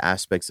Santa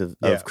aspects of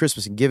Yeah.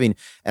 Christmas and giving.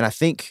 And I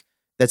think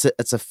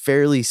that's a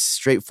fairly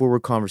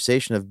straightforward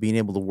conversation of being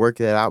able to work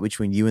that out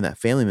between you and that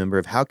family member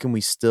of how can we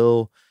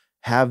still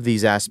have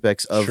these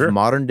aspects of Sure.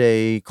 modern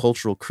day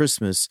cultural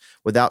Christmas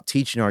without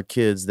teaching our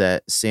kids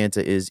that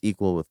Santa is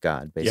equal with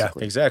God,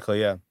 basically. Exactly.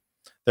 Yeah.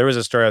 There was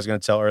a story I was going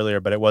to tell earlier,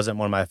 but it wasn't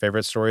one of my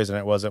favorite stories, and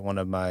it wasn't one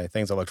of my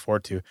things I looked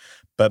forward to.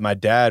 But my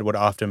dad would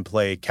often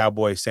play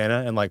Cowboy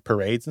Santa in like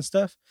parades and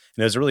stuff.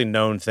 And it was a really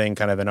known thing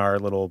kind of in our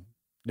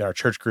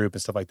church group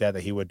and stuff like that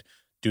he would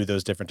do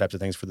those different types of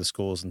things for the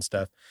schools and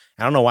stuff.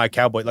 I don't know why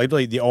Cowboy, like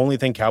really the only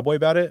thing Cowboy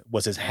about it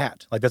was his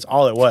hat. Like that's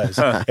all it was.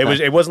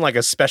 It wasn't like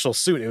a special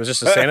suit. It was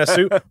just a Santa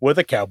suit with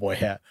a cowboy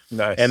hat.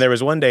 Nice. And there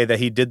was one day that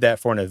he did that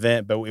for an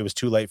event, but it was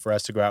too late for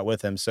us to go out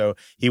with him. So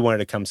he wanted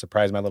to come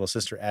surprise my little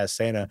sister as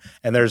Santa.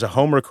 And there's a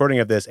home recording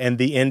of this. And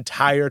the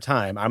entire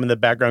time I'm in the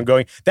background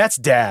going, that's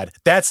dad.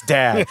 That's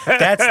dad.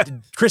 That's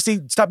Christy.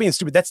 Stop being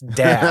stupid. That's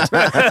dad.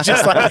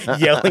 Just like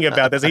yelling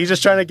about this. He's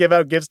just trying to give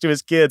out gifts to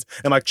his kids.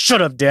 I'm like,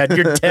 shut up, dad.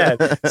 You're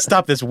dad.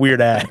 Stop this weird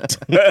act.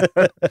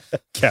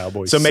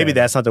 Cowboy So maybe Santa.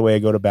 that's not the way I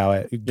go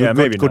about it. Yeah,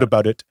 maybe good not.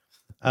 about it.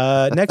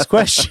 Next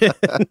question.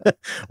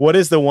 What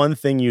is the one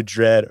thing you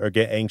dread or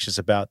get anxious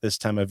about this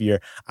time of year?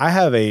 I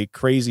have a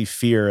crazy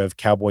fear of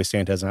Cowboy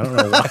Santas, and I don't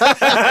know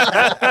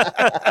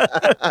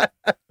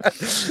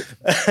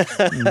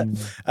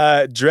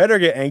why. Dread or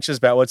get anxious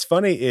about. What's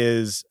funny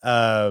is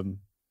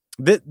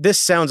this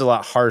sounds a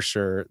lot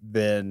harsher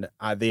than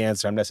the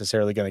answer I'm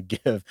necessarily going to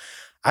give.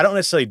 I don't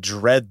necessarily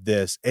dread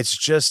this. It's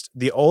just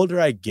the older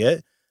I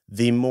get,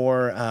 the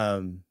more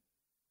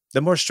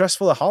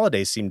stressful the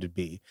holidays seem to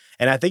be.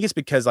 And I think it's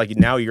because like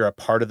now you're a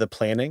part of the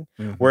planning.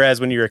 Mhm.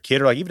 Whereas when you're a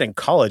kid or like even in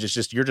college, it's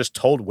just, you're just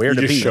told where You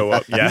to just be. show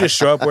up, yeah. You just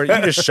show up you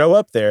just show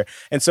up there.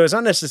 And so it's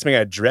not necessarily something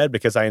I dread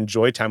because I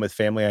enjoy time with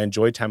family. I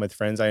enjoy time with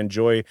friends.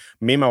 Me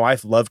and my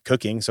wife love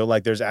cooking. So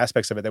like there's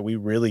aspects of it that we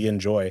really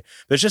enjoy.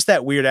 There's just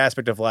that weird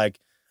aspect of like,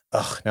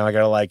 oh, now I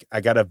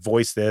gotta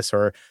voice this,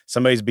 or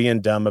somebody's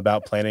being dumb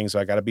about planning, so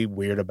I gotta be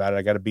weird about it.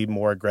 I gotta be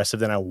more aggressive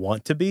than I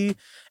want to be.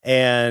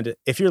 And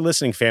if you're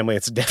listening, family,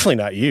 it's definitely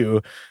not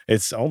you.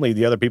 It's only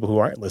the other people who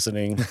aren't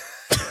listening.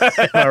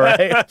 All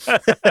right.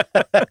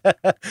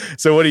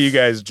 So what do you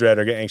guys dread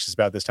or get anxious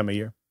about this time of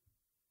year?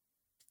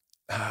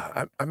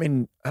 I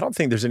mean, I don't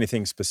think there's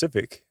anything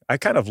specific. I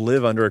kind of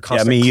live under a Yeah,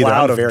 constant me either.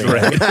 cloud I'm of very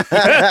dread.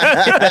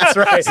 That's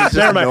right. just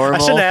Never mind. I normal.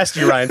 shouldn't ask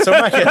you, Ryan. So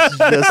my guess.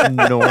 Just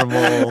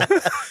normal.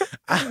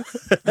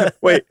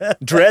 Wait,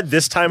 dread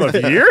this time of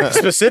year?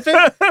 Specific?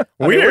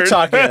 We're Weird.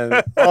 talking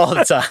all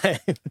the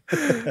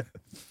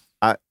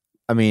time.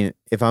 I mean,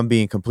 if I'm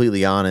being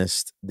completely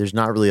honest, there's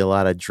not really a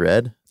lot of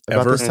dread.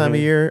 about Ever? this time of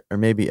year, or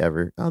maybe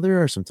ever. Oh,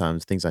 there are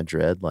sometimes things I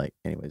dread. Like,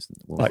 anyways,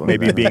 Like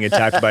maybe being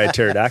attacked by a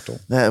pterodactyl.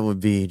 that would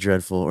be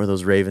dreadful. Or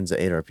those ravens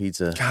that ate our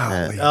pizza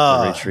Golly. at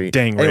Oh, the retreat.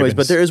 dang Anyways, ravens.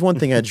 but there is one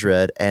thing I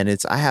dread, and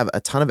it's I have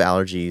a ton of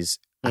allergies.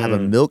 I have a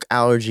milk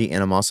allergy,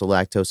 and I'm also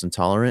lactose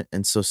intolerant.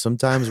 And so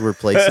sometimes we're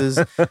places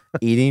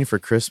eating for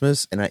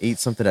Christmas, and I eat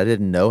something I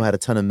didn't know had a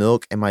ton of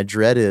milk, and my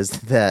dread is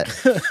that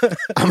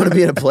I'm going to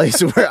be in a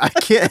place where I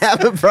can't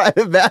have a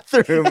private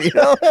bathroom. You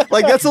know,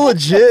 like that's a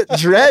legit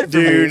dread, for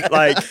me. Dude,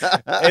 like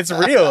It's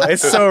real.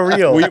 It's so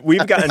real.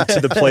 we've gotten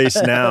to the place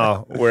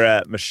now. We're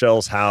at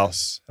Michelle's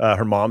house,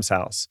 her mom's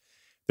house.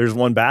 There's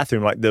one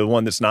bathroom, like the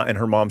one that's not in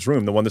her mom's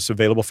room, the one that's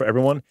available for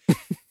everyone.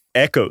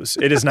 Echoes.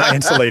 It is not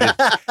insulated.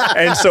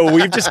 And so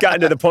we've just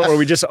gotten to the point where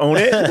we just own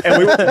it, and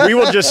we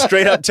will just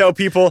straight up tell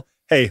people,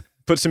 hey,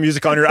 put some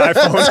music on your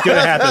iPhone. It's going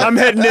to happen. I'm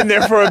heading in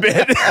there for a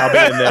bit. I'll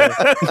be in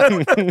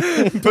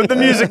there. Put the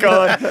music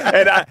on.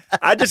 And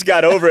I just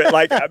got over it.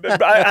 Like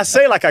I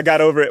say like I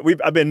got over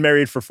it. I've been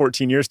married for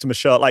 14 years to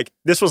Michelle. Like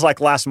this was like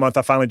last month.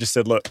 I finally just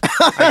said, look,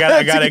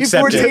 I got to accept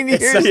 14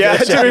 it. years. yeah,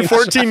 it took me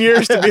 14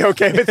 years to be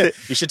okay with it.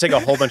 You should take a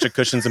whole bunch of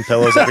cushions and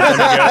pillows every time you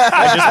go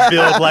and just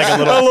build like a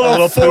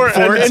little fort,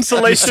 poop fort. an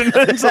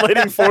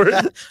insulating fort.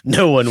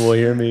 No one will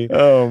hear me.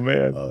 Oh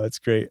man. Oh, that's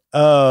great.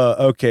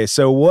 Okay.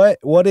 So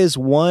what is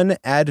one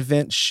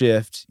Advent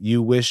shift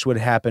you wish would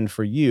happen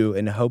for you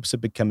in hopes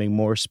of becoming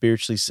more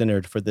spiritually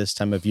centered for this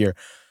time of year?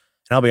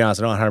 And I'll be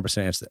honest, I don't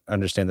 100%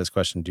 understand this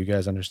question. Do you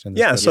guys understand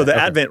this Yeah, question? so the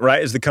Okay. Advent,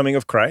 right, is the coming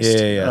of Christ.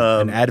 Yeah.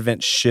 An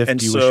Advent shift and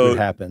you wish so- would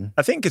happen.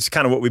 I think it's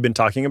kind of what we've been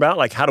talking about.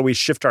 Like, how do we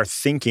shift our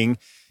thinking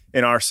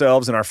in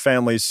ourselves and our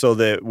families so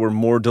that we're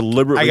more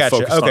deliberately I got you.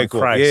 focused Okay, on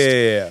cool.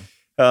 Christ?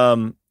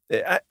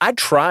 Yeah. I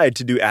tried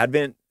to do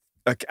Advent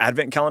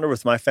calendar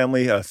with my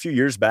family a few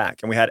years back,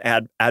 and we had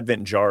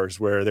Advent jars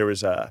where there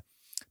was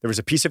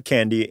a piece of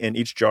candy in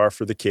each jar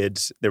for the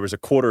kids. There was a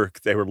quarter.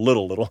 They were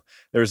little.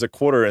 There was a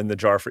quarter in the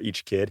jar for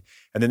each kid.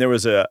 And then there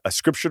was a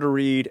scripture to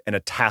read and a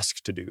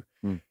task to do.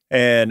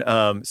 And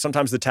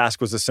sometimes the task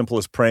was as simple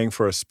as praying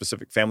for a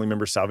specific family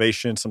member's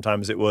salvation.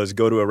 Sometimes it was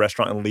go to a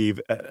restaurant and leave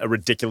a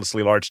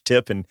ridiculously large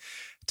tip and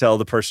tell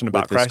the person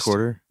about With this Christ.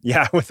 quarter.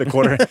 Yeah, with the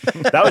quarter.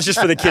 That was just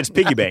for the kids'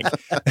 piggy bank.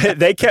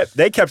 They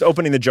kept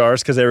opening the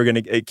jars because they were going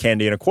to get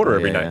candy and a quarter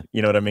every night.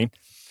 You know what I mean?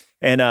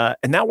 And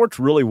that worked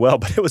really well,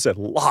 but it was a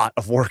lot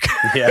of work.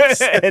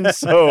 Yes. And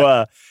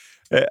so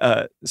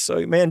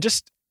man,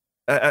 just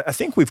I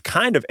think we've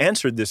kind of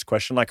answered this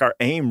question. Like our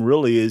aim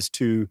really is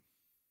to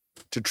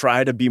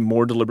try to be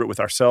more deliberate with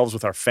ourselves,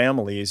 with our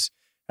families,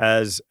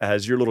 as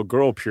your little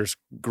girl, Pierce,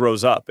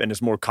 grows up and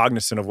is more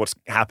cognizant of what's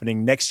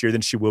happening next year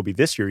than she will be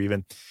this year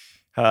even.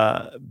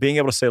 Being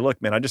able to say,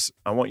 look, man,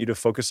 I want you to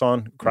focus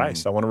on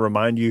Christ. I want to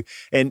remind you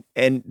and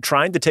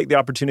trying to take the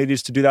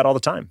opportunities to do that all the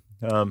time.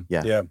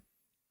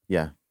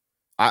 Yeah.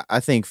 I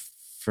think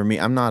for me,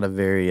 I'm not a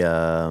very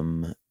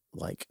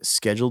like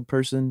scheduled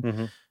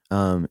person.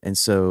 And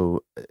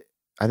so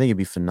I think it'd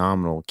be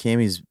phenomenal.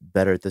 Cammie's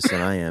better at this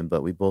than I am,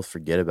 but we both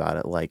forget about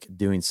it. Like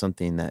doing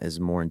something that is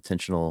more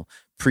intentional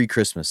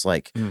pre-Christmas,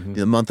 like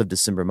the month of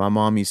December. My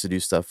mom used to do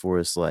stuff for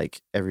us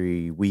like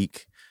every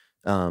week,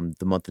 the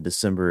month of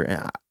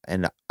December.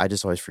 And I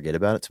just always forget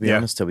about it, to be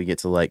honest, till we get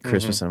to like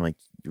Christmas. And I'm like,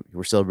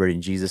 we're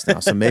celebrating Jesus now.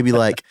 So maybe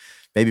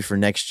maybe for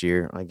next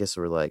year, I guess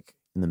we're like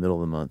in the middle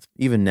of the month.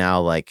 Even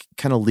now, like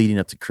kind of leading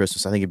up to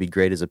Christmas, I think it'd be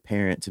great as a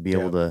parent to be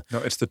able to. No,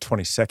 it's the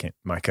 22nd,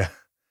 Micah.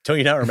 Don't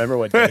you not remember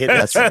what day it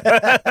is? That's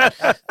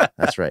right.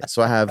 That's right.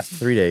 So I have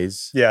 3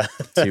 days Yeah.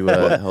 to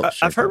help.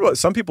 I've heard what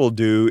some people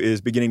do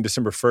is beginning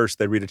December 1st,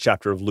 they read a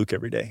chapter of Luke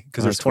every day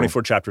because there's That's cool.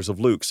 24 chapters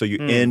of Luke. So you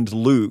end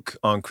Luke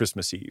on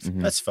Christmas Eve,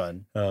 That's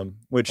fun.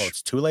 which Oh,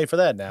 it's too late for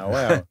that now.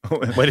 Wow.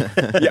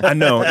 yeah, I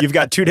know. You've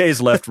got 2 days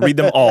left. Read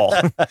them all.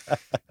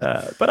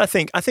 But I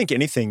think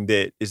anything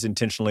that is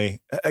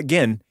intentionally,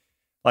 again,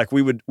 like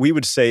we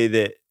would say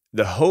that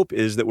the hope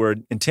is that we're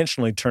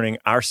intentionally turning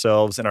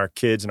ourselves and our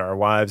kids and our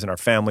wives and our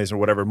families or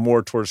whatever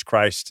more towards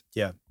Christ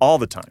all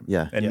the time.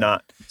 Yeah. And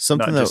not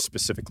Something just that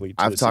specifically to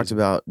I've this talked season.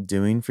 about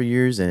doing for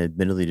years, and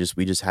admittedly,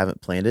 we just haven't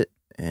planned it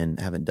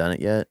and haven't done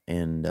it yet.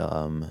 And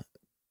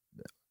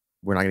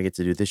we're not going to get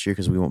to do it this year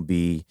because we won't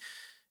be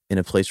in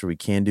a place where we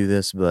can do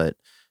this. But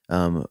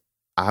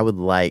I would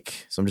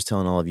like, so I'm just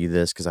telling all of you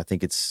this because I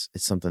think it's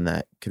something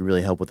that could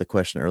really help with the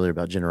question earlier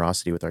about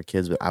generosity with our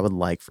kids. But I would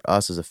like for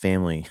us as a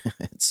family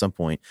at some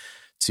point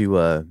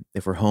to,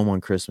 if we're home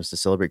on Christmas, to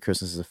celebrate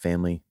Christmas as a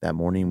family that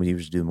morning. We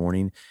usually do the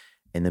morning,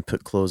 and then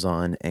put clothes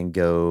on and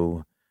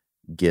go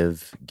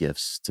give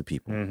gifts to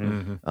people.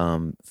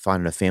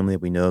 Finding a family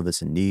that we know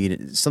that's in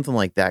need, something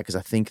like that. Because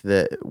I think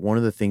that one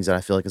of the things that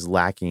I feel like is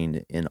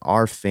lacking in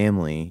our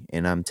family,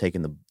 and I'm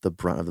taking the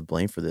brunt of the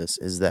blame for this,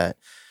 is that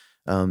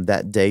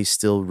that day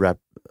still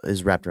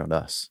is wrapped around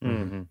us.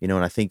 You know,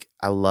 and I think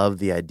I love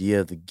the idea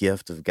of the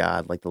gift of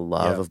God, like the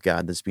love of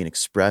God that's being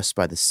expressed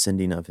by the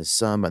sending of his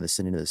son, by the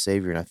sending of the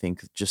Savior. And I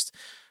think just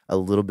a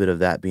little bit of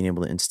that, being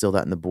able to instill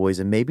that in the boys,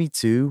 and maybe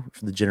too,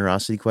 for the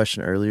generosity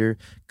question earlier,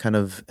 kind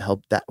of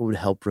would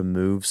help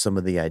remove some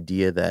of the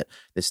idea that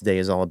this day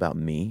is all about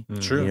me.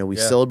 True. We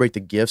celebrate the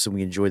gifts and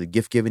we enjoy the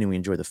gift giving and we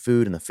enjoy the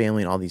food and the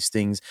family and all these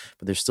things,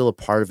 but there's still a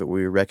part of it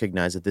where we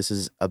recognize that this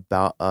is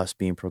about us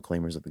being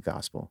proclaimers of the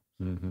gospel.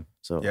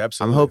 So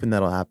I'm hoping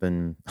that'll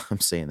happen. I'm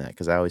saying that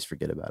because I always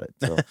forget about it.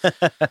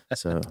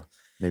 So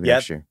maybe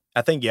next year.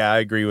 I think, I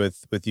agree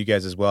with you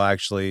guys as well,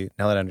 actually,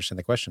 now that I understand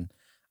the question.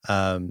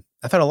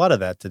 I've had a lot of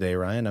that today,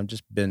 Ryan. I've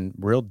just been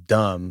real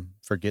dumb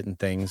forgetting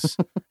things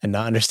and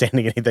not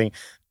understanding anything.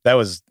 That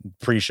was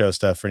pre-show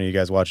stuff for any of you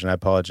guys watching. I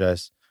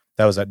apologize.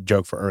 That was a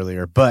joke for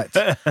earlier. But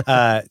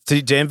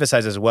to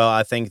emphasize as well,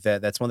 I think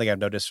that's one thing I've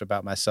noticed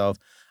about myself,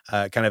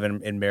 kind of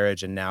in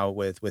marriage and now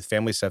with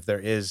family stuff. There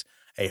is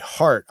a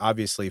heart,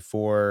 obviously,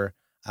 for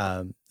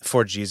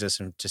Jesus,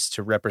 and just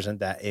to represent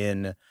that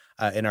in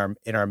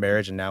our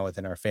marriage and now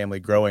within our family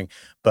growing,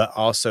 but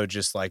also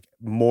just like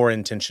more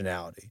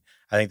intentionality.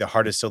 I think the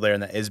heart is still there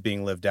and that is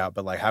being lived out,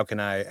 but like, how can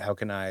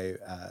I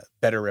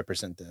better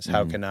represent this?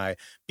 How can I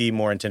be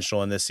more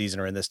intentional in this season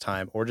or in this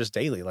time or just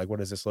daily? Like, what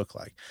does this look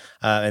like?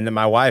 And then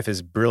my wife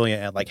is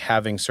brilliant at like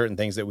having certain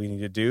things that we need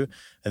to do.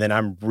 And then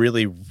I'm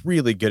really,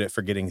 really good at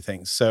forgetting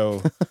things.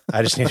 So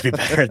I just need to be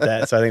better at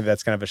that. So I think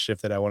that's kind of a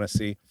shift that I want to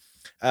see.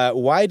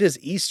 Why does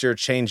Easter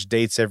change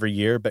dates every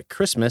year, but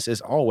Christmas is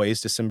always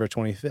December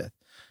 25th?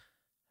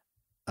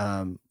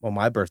 Well,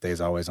 my birthday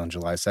is always on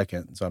July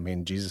 2nd. So, I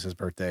mean, Jesus'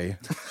 birthday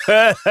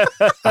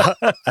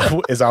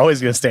is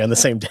always going to stay on the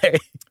same day.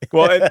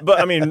 But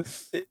I mean,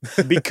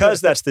 because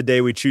that's the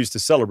day we choose to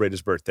celebrate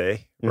his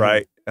birthday,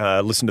 right?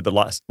 Listen to the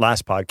last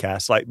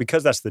podcast. Like,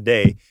 because that's the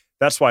day,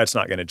 that's why it's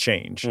not going to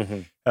change.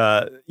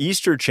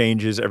 Easter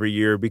changes every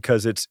year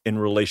because it's in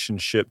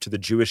relationship to the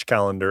Jewish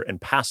calendar and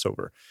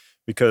Passover,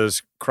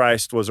 because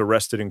Christ was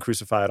arrested and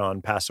crucified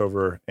on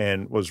Passover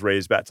and was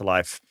raised back to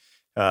life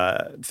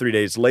 3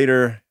 days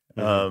later.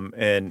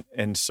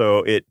 And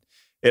so it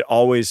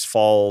always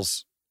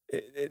falls.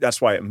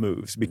 That's why it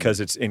moves, because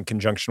it's in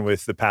conjunction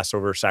with the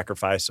Passover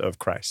sacrifice of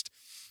Christ.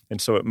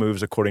 And so it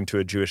moves according to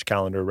a Jewish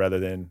calendar rather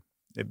than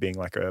it being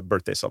like a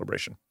birthday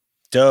celebration.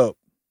 Dope.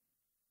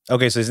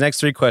 Okay. So these next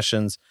three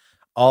questions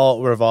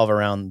all revolve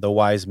around the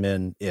wise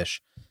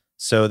men-ish.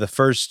 So the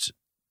first,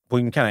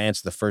 we can kind of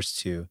answer the first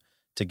two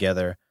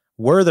together.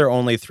 Were there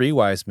only three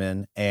wise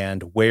men,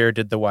 and where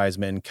did the wise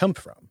men come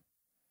from?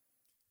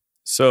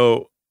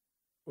 So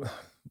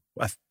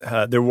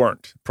there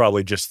weren't,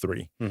 probably just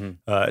three.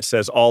 It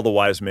says all the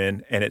wise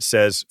men, and it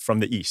says from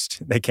the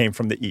east. They came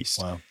from the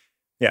east. Wow.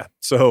 Yeah.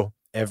 So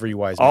every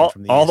wise man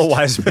from the east. All the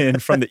wise men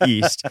from the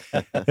east.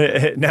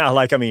 Now,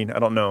 I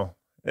don't know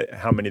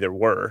how many there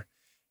were.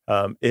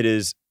 It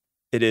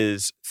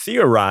is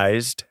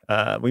theorized.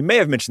 We may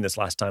have mentioned this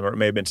last time, or it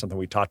may have been something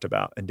we talked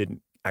about and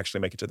didn't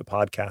actually make it to the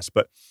podcast,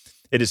 but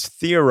it is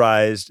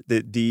theorized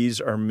that these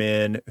are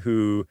men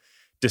who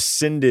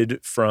descended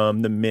from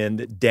the men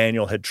that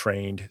Daniel had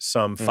trained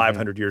some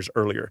 500 years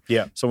earlier.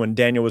 Yeah. So when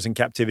Daniel was in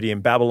captivity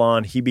in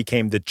Babylon, he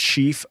became the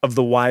chief of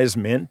the wise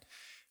men.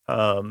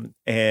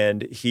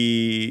 And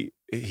he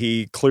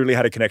clearly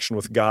had a connection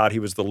with God. He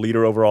was the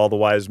leader over all the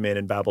wise men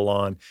in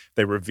Babylon.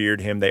 They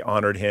revered him. They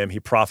honored him. He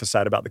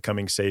prophesied about the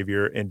coming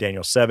Savior in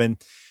Daniel 7.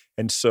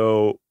 And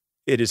so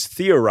it is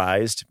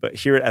theorized, but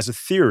hear it as a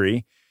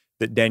theory,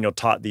 that Daniel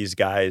taught these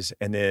guys,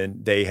 and then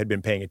they had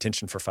been paying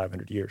attention for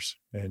 500 years.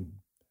 And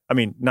I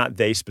mean, not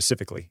they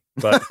specifically,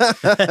 but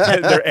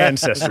their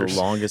ancestors.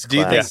 The longest Do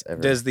you think, class ever.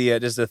 does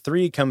the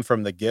three come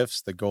from the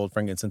gifts, the gold,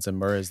 frankincense, and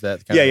myrrh? Is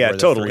that kind of Yeah, where the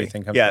totally. three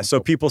thing comes Yeah, from? so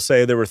people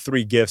say there were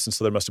three gifts, and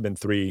so there must have been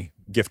three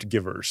gift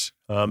givers.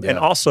 And Yeah.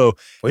 also,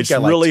 We've it's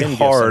got, like, really 10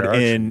 gifts in hard our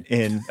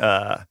in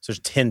So there's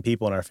 10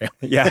 people in our family.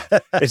 yeah,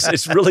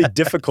 it's really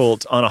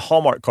difficult on a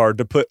Hallmark card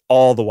to put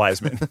all the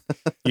wise men.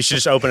 You should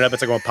just open it up.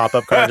 It's like a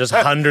pop-up card. Just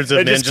hundreds of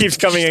It men. just keeps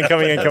coming and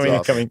coming and That's coming and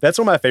awesome. coming. That's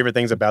one of my favorite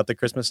things about the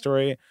Christmas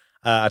story.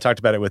 I talked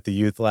about it with the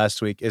youth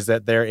last week, is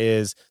that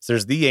there's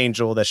the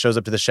angel that shows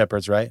up to the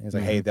shepherds, right? He's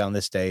like, hey, on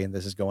this day, and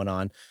this is going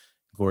on.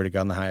 Glory to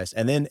God in the highest.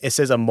 And then it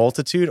says a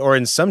multitude, or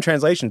in some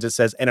translations, it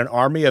says, and an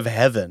army of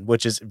heaven,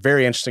 which is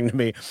very interesting to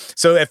me.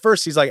 So at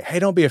first he's like, hey,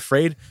 don't be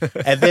afraid.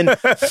 And then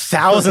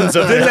thousands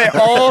of Then them. they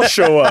all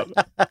show up.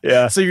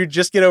 Yeah. So you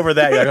just get over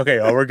that. You're like, okay,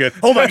 we're good.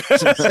 Oh my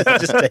gosh,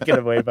 just taken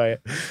away by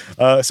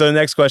it. So the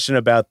next question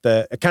about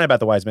the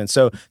wise men.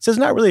 So it says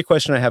not really a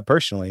question I have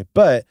personally,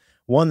 but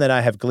one that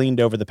I have gleaned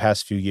over the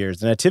past few years.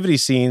 The nativity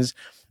scenes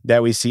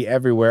that we see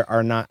everywhere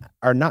are not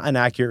an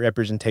accurate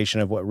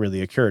representation of what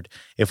really occurred.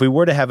 If we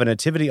were to have a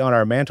nativity on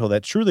our mantle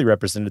that truly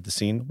represented the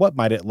scene, what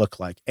might it look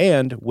like?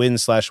 And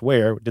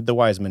when/where did the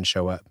wise men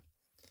show up?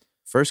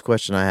 First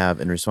question I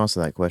have in response to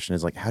that question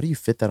is like, how do you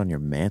fit that on your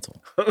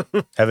mantle?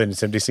 Have a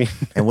nativity scene?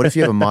 And what if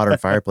you have a modern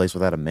fireplace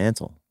without a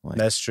mantle? Like,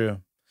 That's true.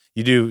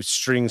 You do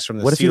strings from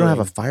the what if you ceiling. don't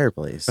have a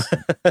fireplace?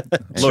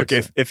 Look,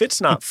 if it's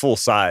not full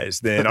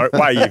size, then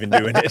why are you even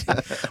doing it?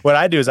 What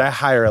I do is I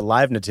hire a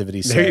live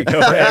nativity There you scene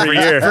go, every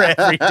year. for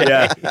every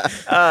day.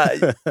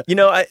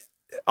 Yeah.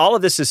 all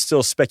of this is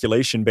still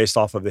speculation based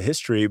off of the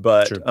history,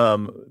 but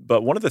True.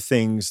 but one of the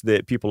things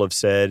that people have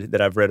said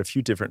that I've read a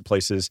few different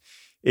places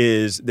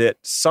is that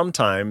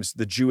sometimes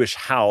the Jewish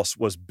house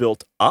was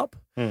built up.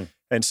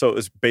 And so it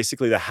was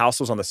basically the house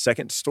was on the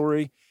second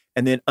story,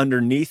 and then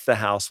underneath the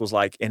house was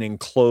like an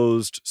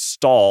enclosed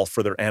stall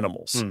for their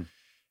animals.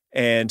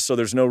 And so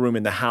there's no room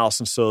in the house.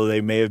 And so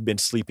they may have been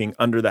sleeping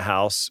under the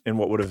house in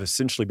what would have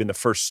essentially been the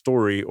first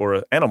story or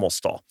an animal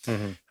stall.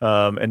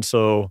 And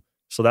so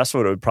that's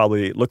what it would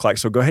probably look like.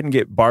 So go ahead and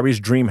get Barbie's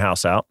dream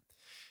house out.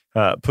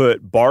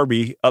 Put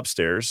Barbie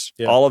upstairs,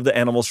 all of the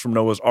animals from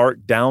Noah's Ark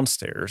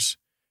downstairs,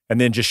 and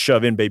then just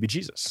shove in baby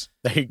Jesus.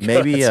 There you go.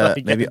 Maybe That's all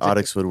you maybe gotta do.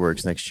 Odyx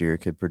Woodworks next year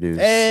could produce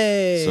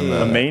Hey!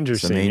 A manger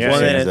some scene, manger yeah. Well,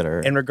 scenes then that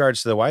are in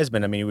regards to the wise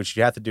men, I mean, what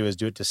you have to do is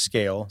do it to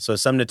scale. So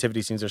some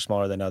nativity scenes are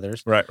smaller than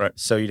others. Right.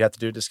 So you'd have to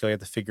do it to scale. You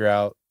have to figure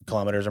out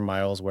kilometers or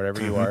miles,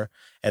 wherever you are,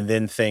 and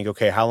then think,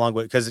 okay, how long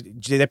would, because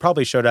they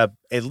probably showed up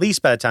at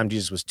least by the time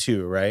Jesus was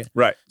 2, right?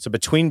 Right. So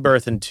between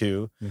birth and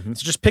 2. So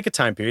just pick a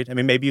time period. I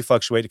mean, maybe you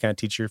fluctuate to kind of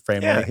teach your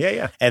framework.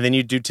 Yeah. And then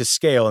you do to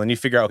scale, and then you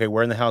figure out, okay,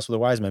 where in the house will the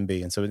wise men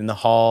be? And so in the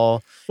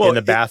hall, Well, in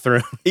the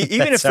bathroom.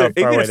 Even if That's how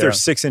they're far away they they're are.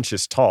 6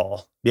 inches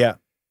tall, Yeah.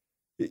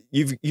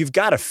 you've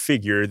got to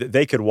figure that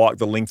they could walk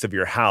the length of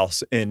your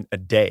house in a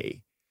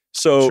day.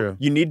 So True.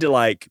 you need to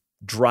like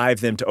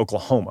drive them to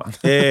Oklahoma,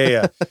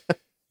 Yeah.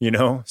 you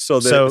know, so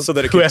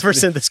that it whoever can,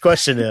 sent this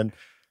question in,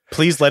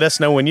 please let us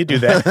know when you do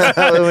that.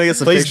 Let me get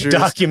some Please pictures.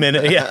 document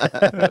it. Yeah.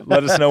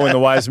 let us know when the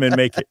wise men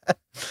make it.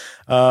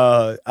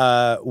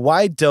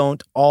 Why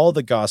don't all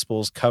the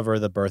Gospels cover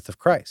the birth of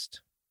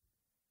Christ?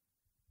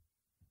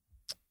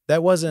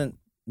 That wasn't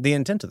the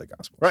intent of the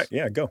Gospels. Right.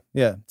 Yeah. Go.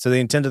 Yeah. So the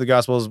intent of the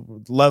Gospels,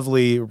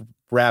 lovely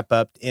wrap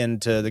up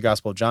into the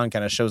Gospel of John,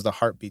 kind of shows the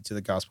heartbeat to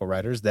the Gospel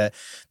writers, that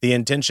the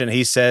intention,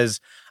 he says,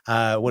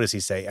 what does he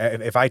say?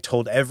 If I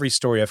told every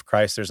story of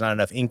Christ, there's not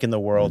enough ink in the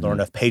world or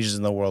enough pages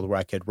in the world where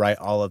I could write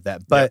all of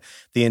that. But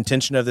the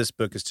intention of this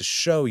book is to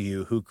show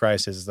you who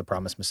Christ is as the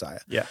promised Messiah.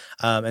 Yeah.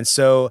 And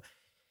so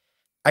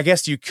I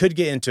guess you could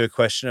get into a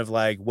question of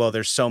like, well,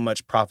 there's so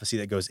much prophecy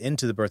that goes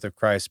into the birth of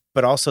Christ,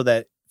 but also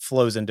that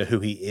flows into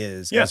who he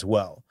is as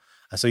well.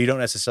 So you don't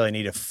necessarily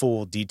need a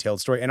full detailed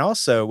story. And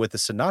also with the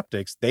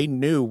synoptics, they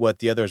knew what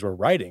the others were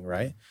writing,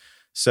 right?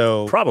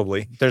 So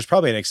Probably. there's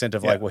probably an extent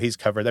of like, well, he's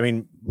covered. I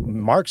mean,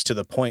 Mark's to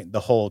the point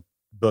the whole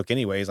book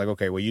anyway. He's like,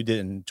 okay, well, you did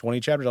it in 20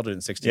 chapters, I'll do it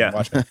in 16. Yeah.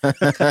 Watch me.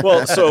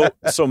 Well,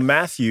 so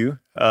Matthew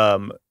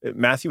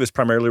is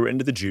primarily written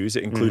to the Jews.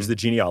 It includes the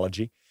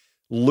genealogy.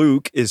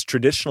 Luke is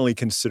traditionally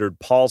considered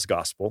Paul's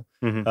gospel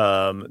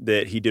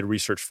that he did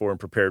research for and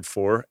prepared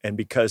for. And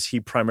because he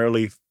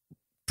primarily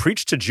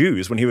preached to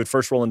Jews when he would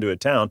first roll into a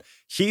town,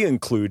 he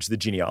includes the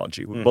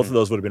genealogy. Both of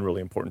those would have been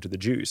really important to the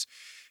Jews.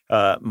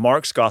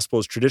 Mark's gospel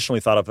is traditionally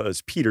thought of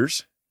as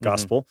Peter's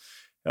gospel.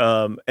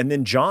 And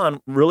then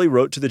John really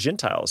wrote to the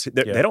Gentiles.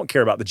 They don't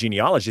care about the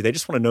genealogy. They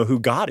just want to know who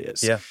God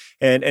is. Yeah.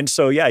 And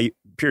so,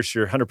 Pierce,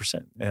 you're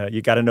 100%.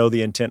 You got to know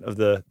the intent of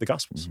the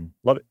Gospels.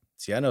 Love it.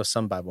 See, I know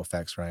some Bible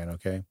facts, Ryan,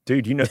 okay?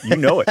 Dude, you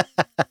know it.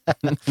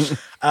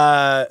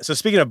 So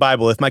speaking of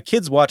Bible, if my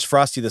kids watch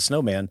Frosty the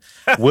Snowman,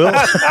 will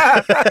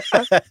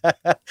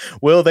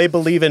will they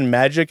believe in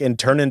magic and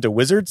turn into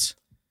wizards?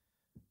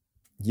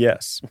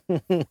 Yes.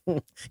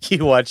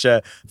 You watch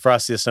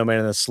Frosty the Snowman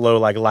and the slow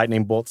like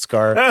lightning bolt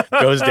scar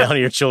goes down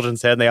your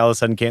children's head and they all of a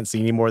sudden can't see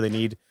anymore. They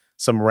need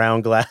some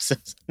round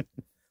glasses.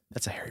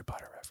 That's a Harry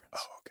Potter reference.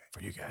 Oh, okay.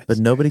 For you guys. But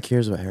nobody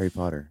cares about Harry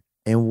Potter.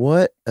 And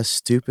what a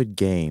stupid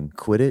game.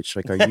 Quidditch?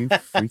 Like, are you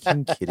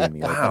freaking kidding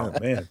me? Like, Wow,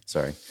 man.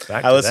 Sorry.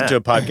 I listen to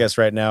a podcast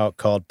right now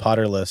called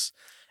Potterless,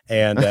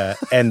 and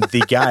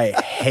the guy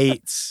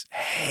hates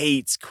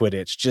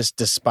Quidditch, just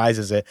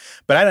despises it.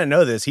 But I didn't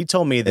know this. He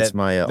told me that It's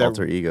my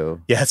alter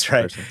ego. Yeah, that's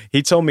right. person.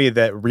 He told me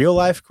that real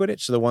life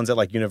Quidditch, so the ones that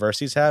like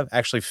universities have,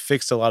 actually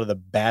fixed a lot of the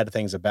bad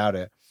things about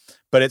it.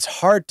 But it's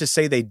hard to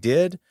say they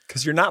did.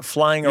 Because you're not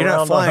flying You're around.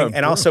 not flying, on a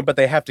and also, but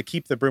they have to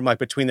keep the broom like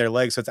between their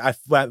legs. So it's,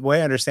 the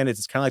way I understand it,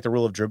 it's kind of like the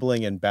rule of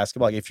dribbling in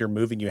basketball. Like if you're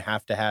moving, you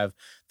have to have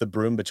the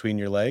broom between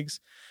your legs.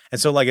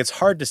 And so like it's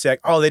hard to say, like,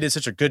 oh, they did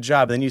such a good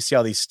job. And then you see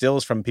all these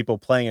stills from people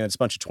playing, and it's a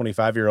bunch of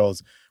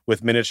 25-year-olds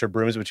with miniature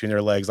brooms between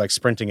their legs, like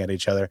sprinting at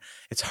each other.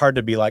 It's hard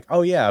to be like,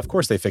 oh yeah, of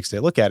course they fixed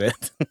it. Look at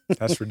it.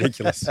 That's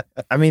ridiculous.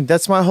 I mean,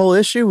 that's my whole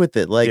issue with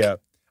it. Like, Yeah.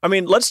 I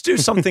mean, let's do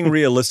something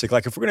realistic.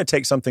 Like if we're going to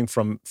take something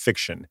from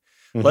fiction,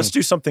 let's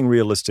do something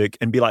realistic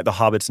and be like the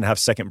hobbits and have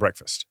second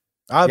breakfast.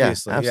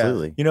 Obviously, yeah,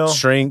 absolutely. You know?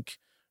 Shrink,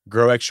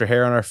 grow extra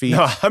hair on our feet.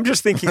 No, I'm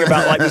just thinking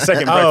about like the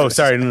second breakfast. Oh,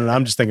 sorry. No,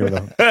 I'm just thinking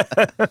of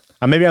them.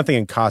 Maybe I'm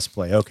thinking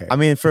cosplay. Okay. I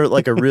mean, for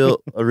like a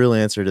real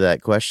answer to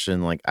that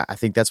question, like I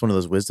think that's one of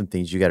those wisdom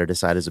things you got to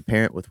decide as a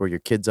parent with where your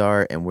kids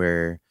are and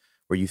where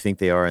you think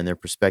they are in their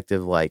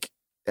perspective. Like,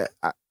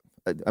 I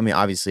mean,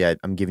 obviously,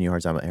 I'm giving you a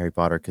hard time about Harry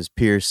Potter because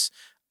Pierce.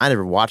 I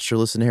never watched or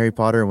listened to Harry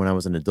Potter. When I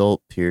was an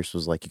adult, Pierce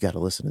was like, you got to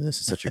listen to this.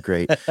 It's such a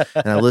great.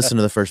 And I listened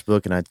to the first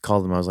book and I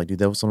called him. I was like, dude,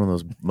 that was one of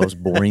those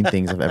most boring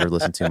things I've ever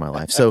listened to in my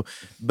life. So,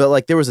 but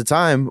like there was a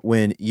time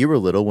when you were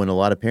little when a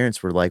lot of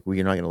parents were like, well,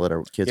 you're not going to let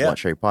our kids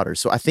watch Harry Potter.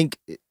 So I think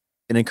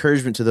an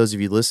encouragement to those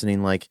of you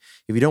listening, like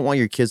if you don't want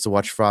your kids to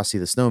watch Frosty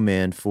the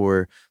Snowman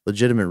for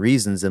legitimate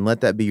reasons, then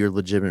let that be your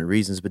legitimate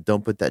reasons, but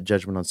don't put that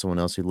judgment on someone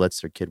else who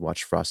lets their kid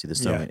watch Frosty the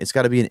Snowman. It's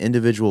got to be an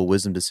individual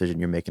wisdom decision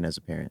you're making as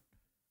a parent.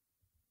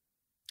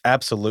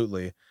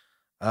 Absolutely.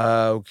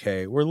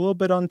 Okay, we're a little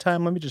bit on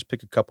time. Let me just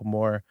pick a couple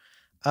more.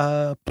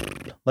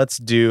 Let's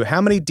do, how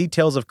many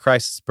details of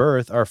Christ's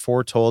birth are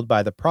foretold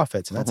by the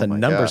prophets? And that's a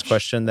numbers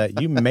question that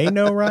you may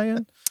know,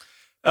 Ryan.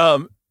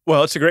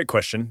 Well, it's a great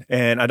question,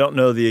 and I don't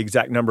know the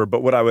exact number,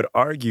 but what I would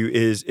argue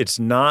is it's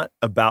not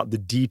about the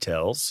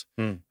details.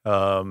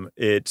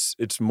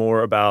 It's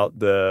more about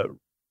the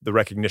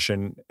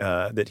recognition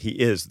that he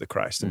is the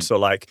Christ. And so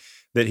like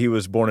that he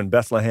was born in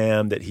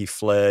Bethlehem, that he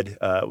fled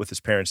with his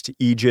parents to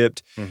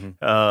Egypt,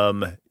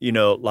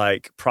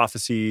 like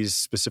prophecies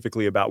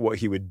specifically about what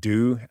he would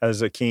do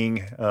as a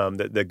king,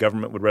 that the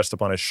government would rest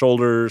upon his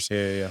shoulders.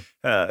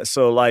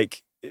 So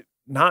like,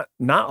 not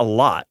a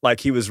lot.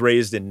 Like he was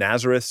raised in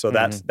Nazareth, so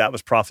that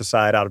was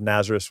prophesied. Out of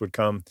Nazareth would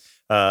come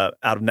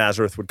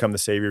the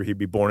Savior. He'd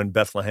be born in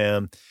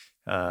Bethlehem.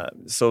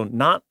 So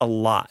not a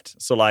lot.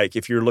 So like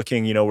if you're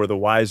looking, were the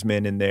wise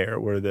men in there,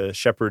 were the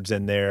shepherds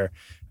in there,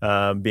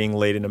 being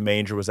laid in a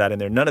manger, was that in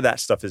there? None of that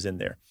stuff is in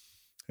there.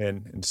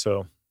 And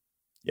so,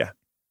 yeah,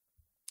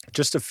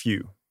 just a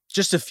few.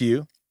 Just a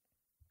few.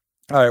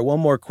 All right, one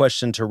more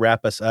question to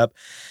wrap us up.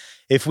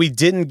 If we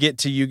didn't get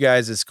to you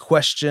guys'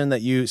 question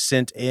that you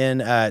sent in,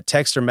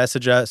 text or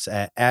message us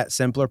at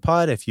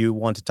SimplerPod if you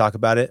want to talk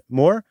about it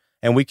more.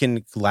 And we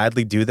can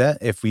gladly do that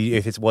if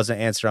it wasn't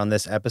answered on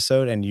this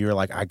episode and you're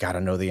like, I got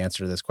to know the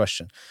answer to this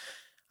question.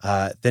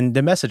 Then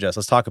message us.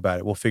 Let's talk about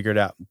it. We'll figure it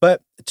out.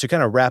 But to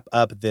kind of wrap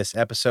up this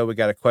episode, we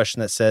got a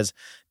question that says,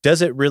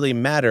 does it really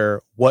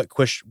matter what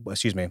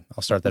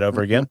I'll start that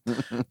over again.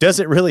 Does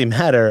it really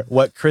matter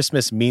what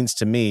Christmas means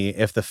to me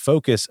if the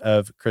focus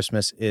of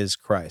Christmas is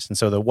Christ? And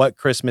so the what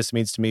Christmas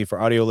means to me for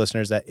audio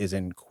listeners, that is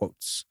in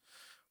quotes.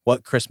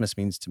 What Christmas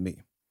means to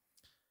me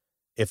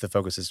if the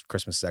focus is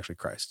Christmas is actually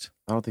Christ.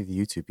 I don't think the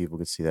YouTube people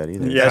could see that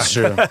either. Yeah, that's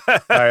true. All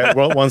right,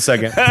 well, 1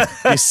 second.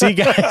 You see,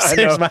 guys,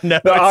 there's my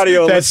notes. The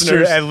audio that's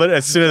listeners. True.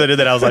 As soon as I did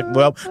that, I was like,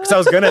 well, because I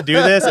was going to do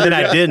this, and then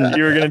I didn't.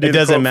 You were going to do it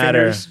doesn't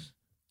matter. Fingers.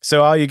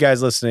 So all you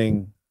guys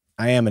listening,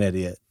 I am an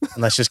idiot.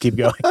 And let's just keep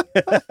going.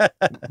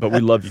 But we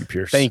love you,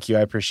 Pierce. Thank you.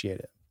 I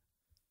appreciate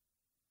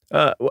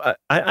it.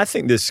 I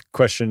think this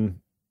question...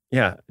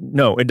 Yeah,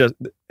 no, it does.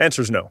 The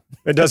answer is no.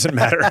 It doesn't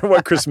matter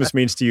what Christmas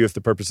means to you if the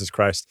purpose is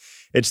Christ.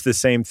 It's the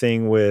same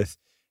thing with,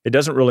 it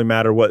doesn't really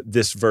matter what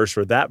this verse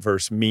or that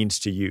verse means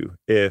to you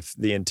if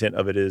the intent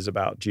of it is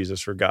about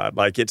Jesus or God.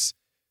 Like it's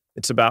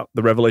about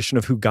the revelation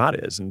of who God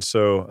is. And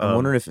so I'm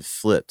wondering if it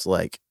flipped.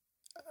 Like,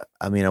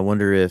 I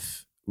wonder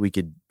if we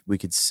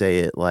could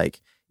say it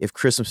like, if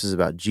Christmas is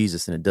about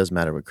Jesus, then it does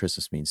matter what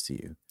Christmas means to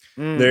you.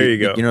 There you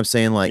go. You know what I'm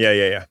saying? Like,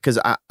 yeah. Because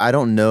I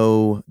don't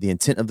know the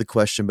intent of the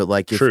question, but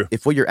like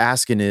if what you're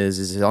asking is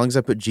as long as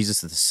I put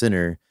Jesus at the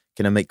center,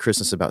 can I make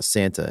Christmas about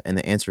Santa? And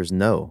the answer is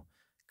no,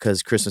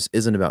 because Christmas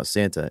isn't about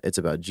Santa; it's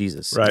about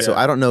Jesus. Right. So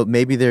I don't know.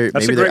 Maybe they're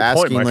asking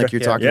point, like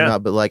you're talking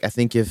about, but like I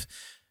think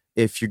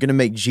if you're going to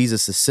make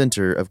Jesus the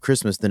center of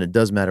Christmas, then it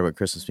does matter what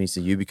Christmas means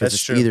to you because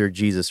it's either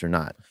Jesus or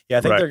not.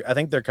 Yeah, I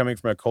think they're coming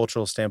from a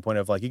cultural standpoint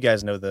of like, you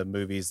guys know the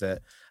movies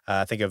that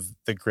I think of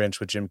The Grinch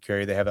with Jim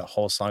Carrey. They have that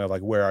whole song of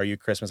like, where are you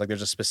Christmas? Like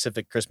there's a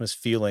specific Christmas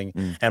feeling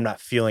and I'm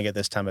not feeling it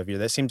this time of year.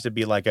 That seems to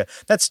be like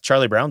that's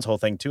Charlie Brown's whole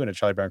thing too in A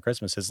Charlie Brown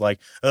Christmas is like,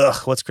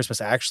 what's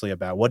Christmas actually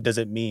about? What does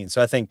it mean?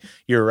 So I think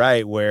you're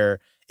right where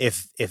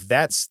if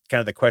that's kind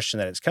of the question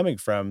that it's coming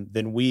from,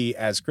 then we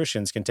as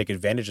Christians can take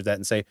advantage of that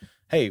and say,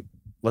 hey,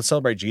 let's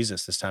celebrate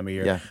Jesus this time of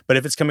year. Yeah. But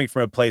if it's coming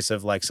from a place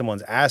of like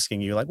someone's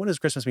asking you, like, what does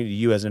Christmas mean to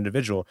you as an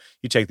individual?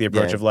 You take the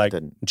approach of like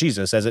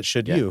Jesus as it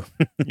should you.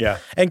 Yeah.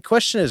 And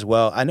question as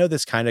well, I know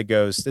this kind of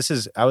goes,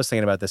 I was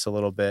thinking about this a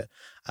little bit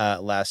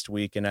last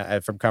week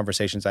and from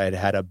conversations I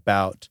had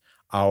about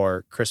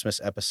our Christmas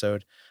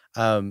episode.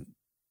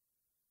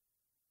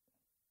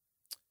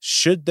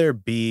 Should there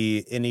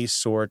be any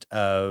sort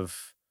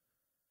of,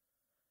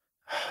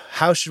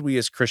 how should we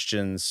as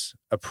Christians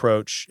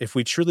approach if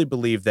we truly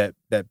believe that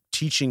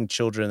teaching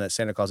children that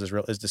Santa Claus is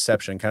real is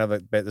deception, kind of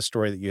like the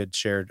story that you had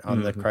shared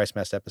on the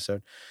Christmas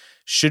episode?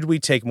 Should we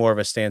take more of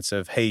a stance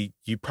of, hey,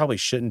 you probably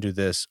shouldn't do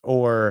this?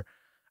 Or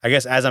I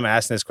guess as I'm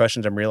asking these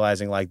questions, I'm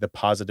realizing like the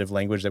positive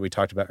language that we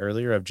talked about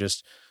earlier of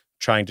just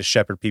trying to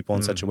shepherd people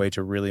in such a way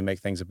to really make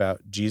things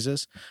about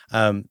Jesus.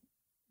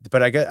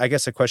 But I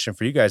guess a question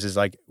for you guys is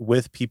like,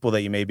 with people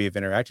that you maybe have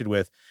interacted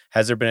with,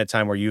 has there been a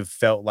time where you've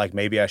felt like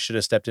maybe I should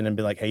have stepped in and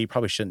been like, hey, you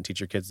probably shouldn't teach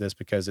your kids this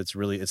because it's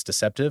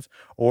deceptive?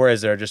 Or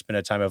has there just been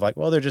a time of like,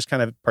 well, they're just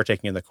kind of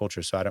partaking in the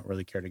culture, so I don't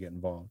really care to get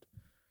involved?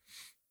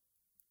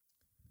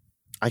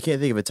 I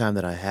can't think of a time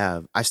that I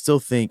have. I still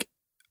think,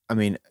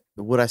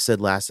 what I said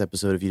last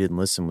episode, if you didn't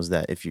listen, was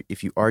that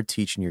if you are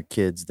teaching your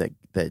kids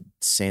that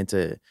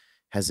Santa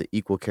has the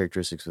equal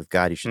characteristics with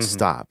God, you should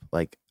stop.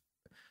 Like,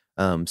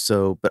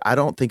 but I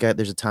don't think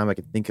there's a time I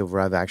can think of where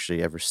I've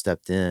actually ever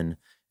stepped in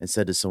and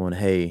said to someone,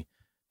 hey,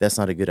 that's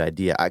not a good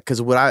idea.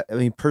 Because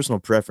personal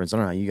preference, I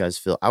don't know how you guys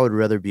feel. I would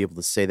rather be able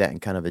to say that in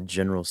kind of a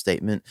general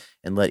statement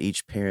and let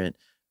each parent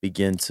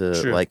begin to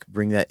like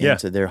bring that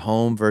into their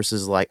home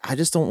versus like, I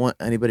just don't want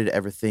anybody to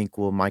ever think,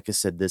 well, Micah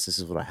said this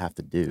is what I have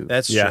to do.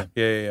 That's true.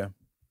 Yeah.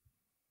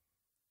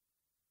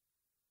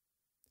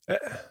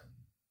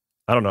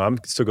 I don't know. I'm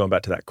still going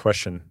back to that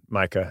question,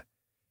 Micah.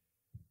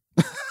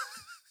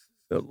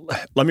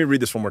 Let me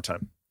read this one more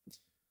time.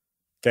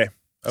 Okay.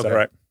 Is that all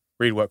right?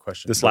 Read what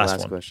question? This last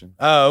one. question.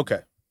 Oh, okay.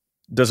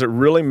 Does it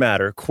really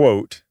matter,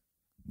 quote,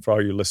 for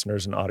all you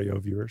listeners and audio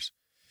viewers?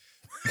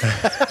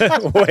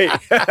 Wait.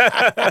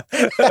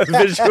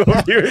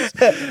 Visual viewers.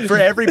 For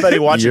everybody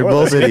watching. You're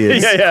both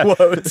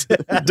idiots.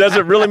 Quote. Does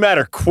it really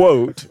matter,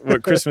 quote,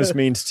 what Christmas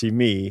means to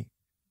me,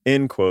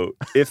 end quote,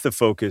 if the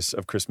focus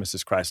of Christmas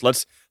is Christ?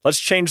 Let's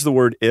change the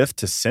word if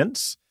to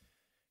since.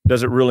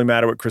 Does it really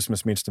matter what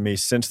Christmas means to me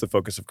since the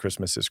focus of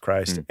Christmas is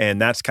Christ?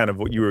 And that's kind of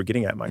what you were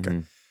getting at,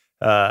 Micah.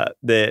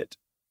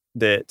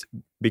 That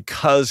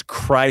because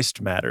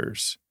Christ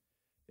matters,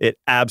 it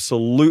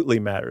absolutely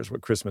matters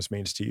what Christmas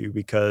means to you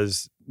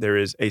because there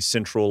is a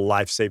central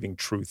life-saving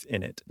truth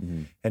in it.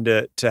 And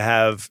to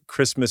have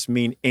Christmas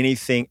mean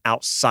anything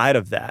outside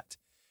of that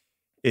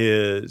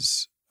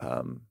is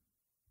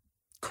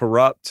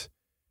corrupt,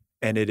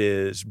 and it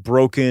is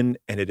broken,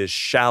 and it is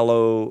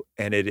shallow,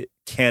 and it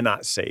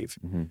cannot save.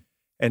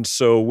 And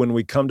so when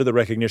we come to the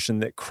recognition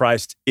that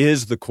Christ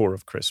is the core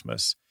of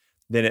Christmas,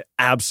 then it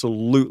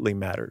absolutely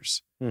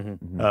matters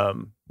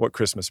what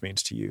Christmas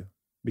means to you,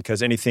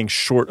 because anything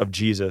short of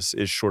Jesus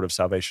is short of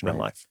salvation in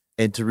life.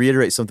 And to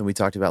reiterate something we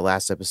talked about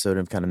last episode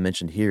and kind of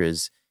mentioned here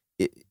is,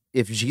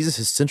 if Jesus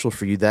is central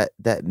for you,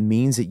 that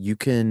means that you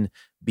can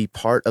be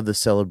part of the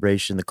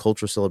celebration, the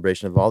cultural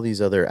celebration of all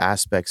these other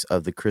aspects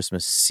of the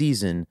Christmas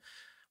season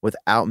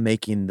without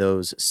making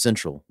those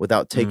central,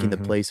 without taking the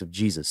place of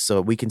Jesus. So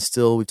we can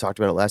still, we talked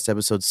about it last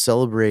episode,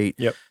 celebrate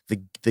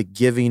the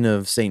giving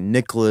of St.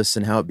 Nicholas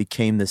and how it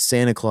became the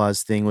Santa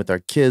Claus thing with our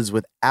kids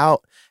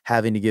without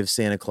having to give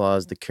Santa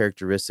Claus the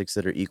characteristics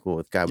that are equal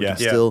with God. We can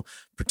still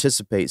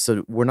participate.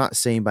 So we're not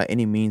saying by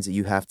any means that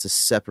you have to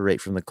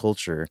separate from the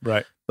culture.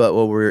 Right. But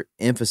what we're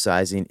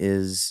emphasizing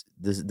is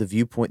the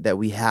viewpoint that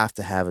we have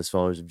to have as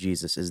followers of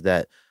Jesus is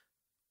that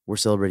we're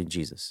celebrating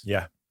Jesus.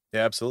 Yeah,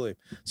 absolutely.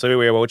 So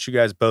anyway, what you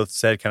guys both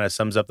said kind of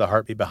sums up the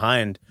heartbeat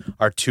behind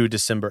our 2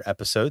 December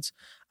episodes.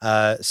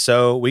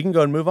 So we can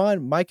go and move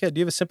on. Micah, do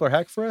you have a simpler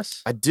hack for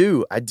us? I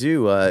do.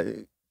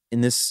 And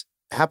this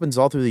happens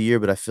all through the year,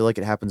 but I feel like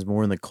it happens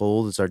more in the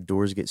cold as our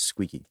doors get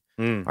squeaky.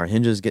 Our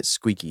hinges get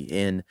squeaky.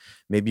 And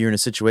maybe you're in a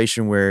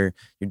situation where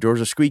your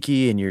doors are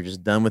squeaky and you're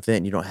just done with it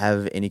and you don't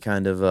have any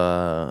kind of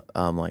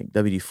like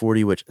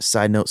WD-40, which,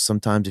 side note,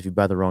 sometimes if you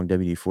buy the wrong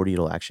WD-40,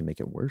 it'll actually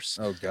make it worse.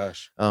 Oh,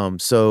 gosh.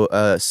 So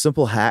a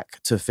simple hack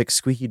to fix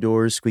squeaky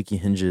doors, squeaky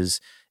hinges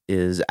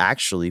is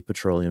actually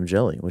petroleum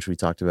jelly, which we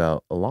talked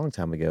about a long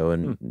time ago,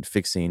 and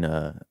fixing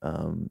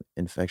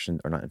infection,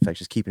 or not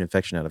infectious, keeping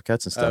infection out of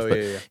cuts and stuff.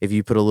 If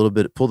you put a little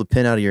bit, pull the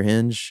pin out of your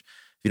hinge.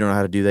 If you don't know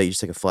how to do that, you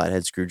just take a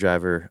flathead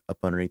screwdriver up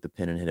underneath the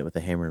pin and hit it with a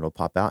hammer, and it'll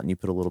pop out. And you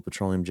put a little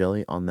petroleum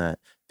jelly on that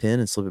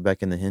pin and slip it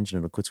back in the hinge, and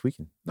it'll quit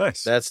squeaking.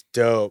 Nice. That's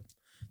dope.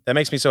 That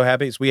makes me so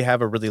happy. So we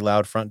have a really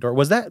loud front door.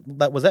 Was that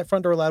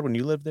front door loud when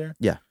you lived there?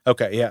 Yeah.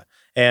 Okay. Yeah.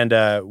 And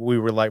we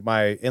were like,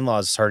 my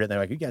in-laws heard it, and they're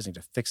like, "You guys need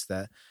to fix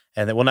that."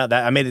 And then, well, not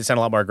that. I made it sound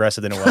a lot more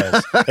aggressive than it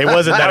was. It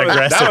wasn't that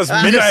aggressive. That was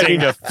you guys need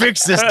to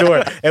fix this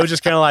door. It was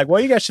just kind of like,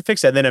 well, you guys should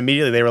fix that. And then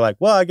immediately they were like,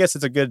 well, I guess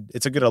it's a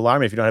good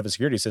alarm if you don't have a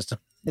security system.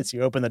 It's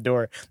you open the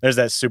door, there's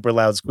that super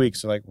loud squeak.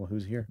 So like, well,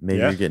 who's here? Maybe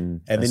you're getting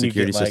and a then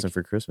security you get, system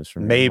for Christmas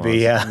from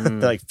maybe, They're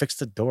like, fix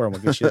the door and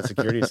we'll get you that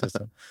security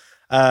system.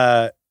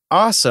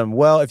 Awesome.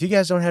 Well, if you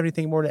guys don't have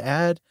anything more to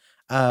add,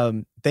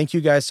 thank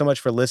you guys so much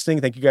for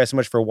listening. Thank you guys so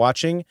much for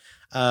watching.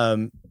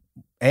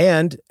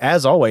 And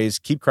as always,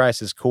 keep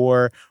Christ as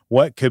core.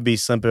 What could be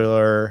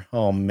simpler?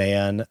 Oh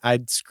man, I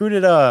screwed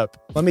it up.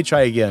 Let me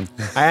try again.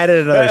 I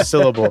added another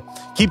syllable.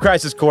 Keep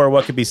Christ as core.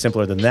 What could be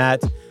simpler than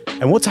that?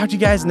 And we'll talk to you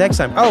guys next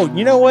time. Oh,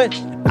 you know what?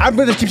 I'm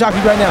going to keep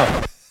talking to you right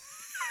now.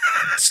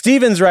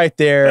 Steven's right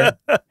there.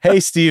 Hey,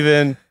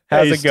 Steven.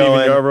 How's it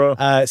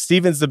going?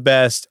 Steven's the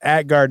best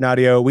at Garden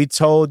Audio. We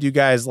told you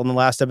guys on the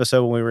last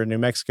episode when we were in New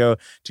Mexico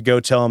to go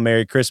tell him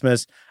Merry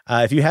Christmas.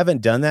 If you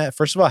haven't done that,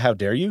 first of all, how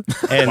dare you?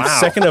 And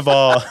second of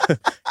all,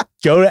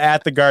 go to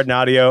at the Garden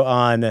Audio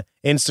on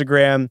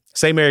Instagram.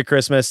 Say Merry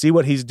Christmas. See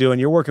what he's doing.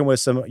 You're doing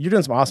some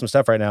awesome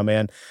stuff right now,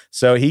 man.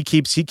 So he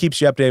keeps you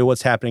updated with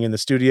what's happening in the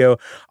studio.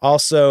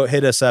 Also,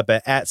 hit us up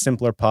at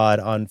Simpler Pod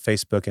on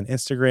Facebook and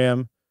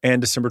Instagram. And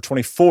December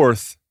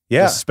 24th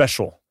is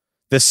special.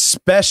 The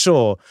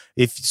special,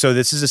 this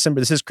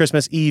is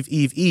Christmas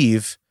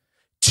Eve.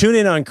 Tune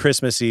in on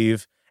Christmas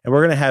Eve, and we're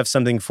going to have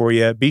something for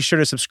you. Be sure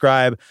to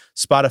subscribe,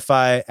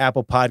 Spotify,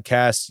 Apple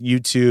Podcasts,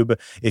 YouTube.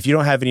 If you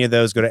don't have any of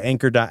those, go to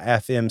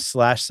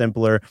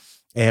anchor.fm/simpler.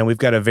 And we've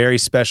got a very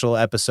special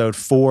episode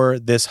for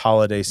this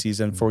holiday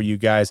season for you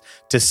guys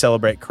to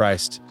celebrate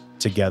Christ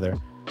together.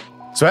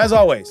 So as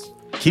always,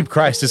 keep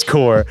Christ as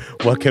core.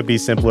 What could be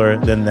simpler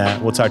than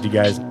that? We'll talk to you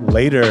guys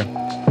later.